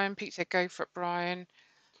 Brian. Pete said go for it, Brian.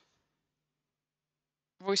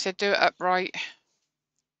 Roy said do it upright.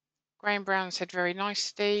 Graham Brown said very nice,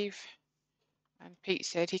 Steve. And Pete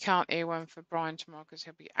said he can't hear one for Brian tomorrow because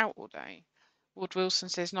he'll be out all day. Ward Wilson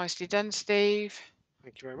says nicely done, Steve.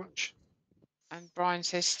 Thank you very much. And Brian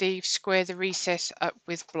says, Steve, square the recess up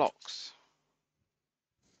with blocks.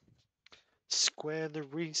 Square the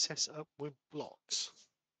recess up with blocks.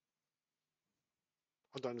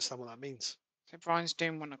 I don't understand what that means. So Brian's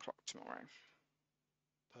doing 1 o'clock tomorrow.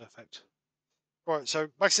 Perfect. Right, so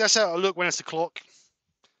basically that's how it'll look when it's the clock.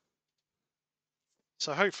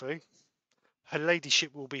 So hopefully her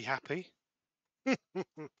ladyship will be happy. Is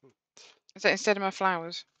that instead of my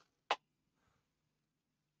flowers?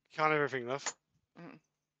 Can't have everything, love.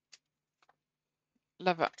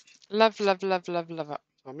 Love it. Love, love, love, love, love it.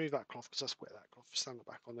 So I'll move that cloth because that's wet, that cloth. Stand it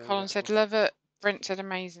back on there. Colin said love it. Brent said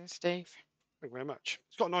amazing, Steve. Thank you very much.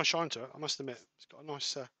 It's got a nice shine to it, I must admit. It's got a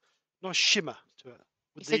nice nice shimmer to it.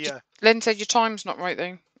 With the, Len said your time's not right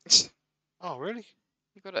though. Oh, really?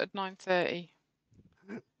 You got it at 9:30.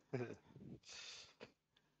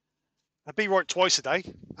 be right twice a day.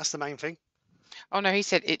 That's the main thing. Oh no, he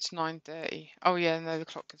said it's 9:30. Oh yeah, no, the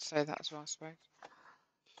clock could say that as well, I suppose.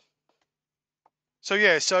 So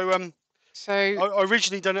yeah, So I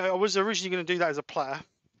originally done it. I was originally going to do that as a platter.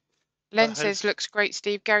 Len says looks great,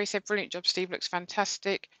 Steve. Gary said brilliant job, Steve. Looks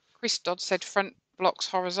fantastic. Chris Dodd said front blocks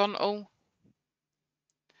horizontal.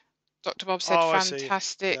 Dr. Bob said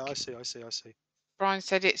fantastic. Yeah, I see. Brian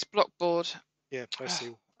said it's block board. Yeah, I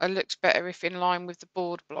see. It looks better if in line with the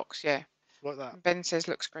board blocks, yeah. Like that. And Ben says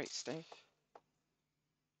looks great, Steve.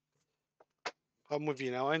 I'm with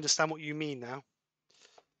you now. I understand what you mean now.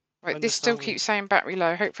 Right, this still keeps saying battery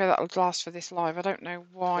low. Hopefully that'll last for this live. I don't know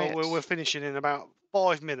why. Well, we're finishing in about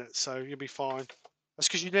 5 minutes, so you'll be fine. That's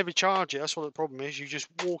because you never charge it. That's what the problem is. You just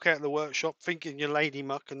walk out of the workshop thinking you're lady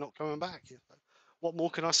muck and not coming back. What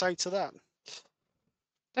more can I say to that?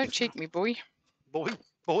 Don't cheat me, boy. Boy.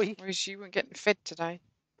 Whereas you weren't getting fed today.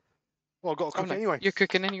 Well, I've got to cook it anyway. You're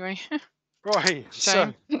cooking anyway. Right.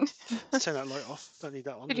 Shame. So, let's turn that light off. Don't need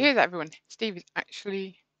that on. Did you hear that, everyone? Steve is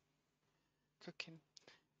actually cooking.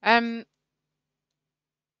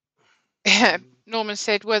 Norman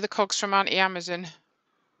said, "Were the cogs from Auntie Amazon?"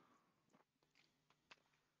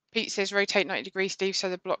 Pete says, "Rotate 90 degrees, Steve, so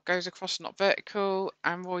the block goes across, not vertical."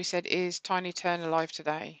 And Roy said, "Is Tiny Turner live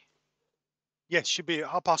today?" Yes, should be at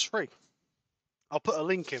 3:30. I'll put a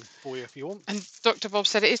link in for you if you want. And Dr. Bob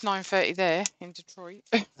said it is 9:30 there in Detroit.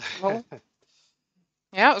 Lol.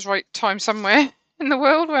 Yeah, that was right time somewhere in the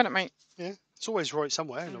world, wasn't it, mate? Yeah, it's always right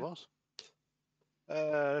somewhere in the world.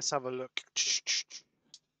 Let's have a look.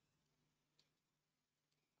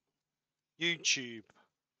 YouTube.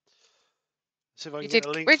 See if I can get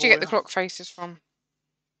a link. Where'd you get the clock faces from?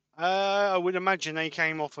 I would imagine they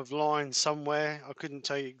came off of line somewhere. I couldn't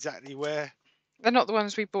tell you exactly where. They're not the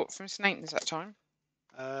ones we bought from Snaitons that time.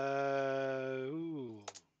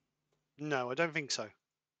 No, I don't think so.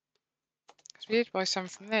 Because we did buy some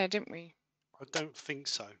from there, didn't we? I don't think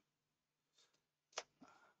so.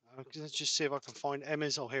 Let's just see if I can find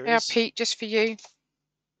Emma's. Oh, here it is. Yeah, Pete, just for you.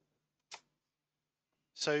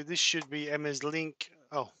 So this should be Emma's link.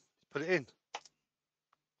 Oh, put it in.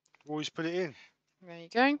 Always put it in. There you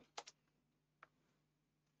go.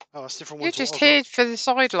 Oh, that's a different one. You're just here for the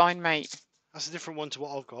sideline, mate. That's a different one to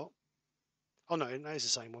what I've got. Oh no, that is the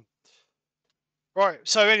same one. Right.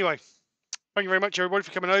 So anyway, thank you very much, everybody,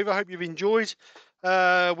 for coming over. I hope you've enjoyed.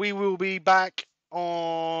 We will be back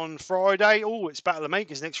on Friday. Oh, it's Battle of the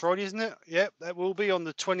Makers next Friday, isn't it? Yep, that will be on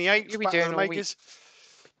the 28th. You'll be Battle doing of the all Makers.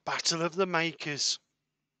 Battle of the Makers.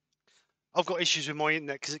 I've got issues with my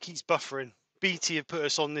internet because it keeps buffering. BT have put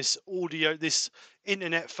us on this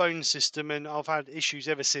internet phone system, and I've had issues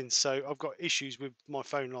ever since. So I've got issues with my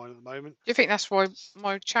phone line at the moment. Do you think that's why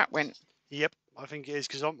my chat went? Yep, I think it is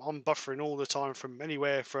because I'm buffering all the time from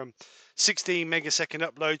anywhere from 16 megasecond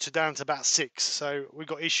upload to down to about 6. So we've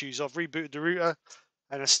got issues. I've rebooted the router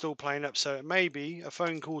and it's still playing up. So it may be a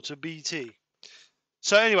phone call to BT.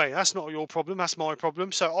 So anyway, that's not your problem. That's my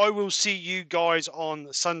problem. So I will see you guys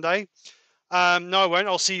on Sunday. No, I won't.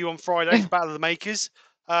 I'll see you on Friday for Battle of the Makers.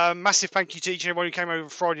 Massive thank you to each and everyone who came over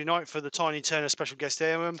Friday night for the Tiny Turner special guest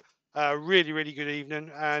airman. Really, really good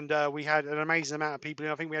evening. And we had an amazing amount of people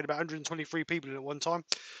in. I think we had about 123 people in at one time.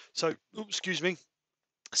 So, excuse me.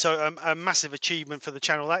 So a massive achievement for the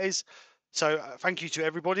channel, that is. So thank you to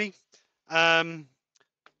everybody. Don't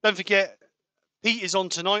forget, Pete is on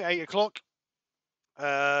tonight, 8 o'clock.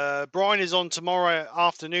 Brian is on tomorrow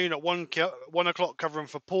afternoon at 1 o'clock covering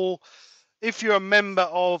for Paul. If you're a member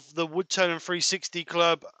of the Woodturn 360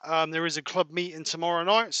 Club, there is a club meeting tomorrow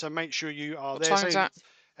night, so make sure you are there. What time is that?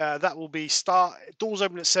 That will be doors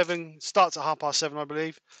open at 7, starts at 7:30, I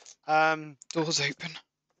believe. Doors open.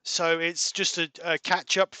 So it's just a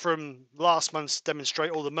catch up from last month's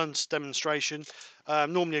the month's demonstration.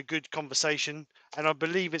 Normally a good conversation, and I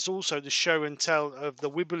believe it's also the show and tell of the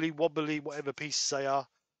wibbly wobbly whatever pieces they are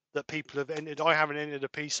that people have entered. I haven't entered a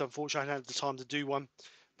piece, unfortunately. I haven't had the time to do one,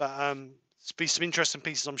 but it's be some interesting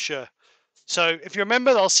pieces, I'm sure. So if you're a member,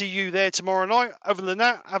 I'll see you there tomorrow night. Other than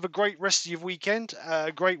that, have a great rest of your weekend,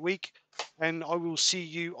 a great week, and I will see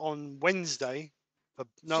you on Wednesday.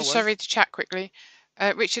 Just read the chat quickly.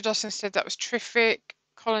 Richard Dawson said that was terrific.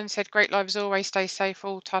 Colin said, great live as always, stay safe,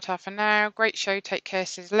 all ta-ta for now. Great show, take care,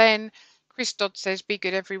 says Len. Chris Dodd says, be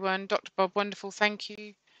good everyone. Dr. Bob, wonderful, thank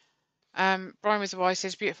you. Brian with the Y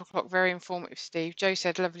says, beautiful clock, very informative, Steve. Joe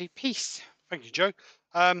said, lovely, peace. Thank you, Joe.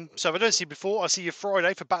 So if I don't see you before, I'll see you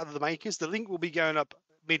Friday for Battle of the Makers. The link will be going up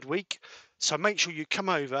midweek, so make sure you come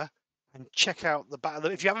over and check out the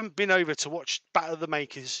Battle. If you haven't been over to watch Battle of the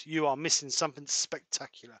Makers, you are missing something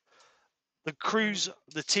spectacular. The crews,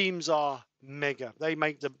 the teams are mega. They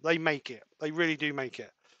make it. They really do make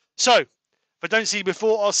it. So If I don't see you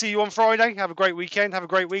before, I'll see you on Friday. Have a great weekend. Have a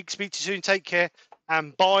great week. Speak to you soon. Take care.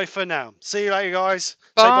 And bye for now. See you later, guys.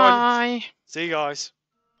 Bye. Say bye. See you guys.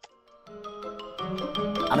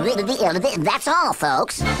 That's all,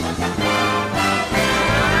 folks.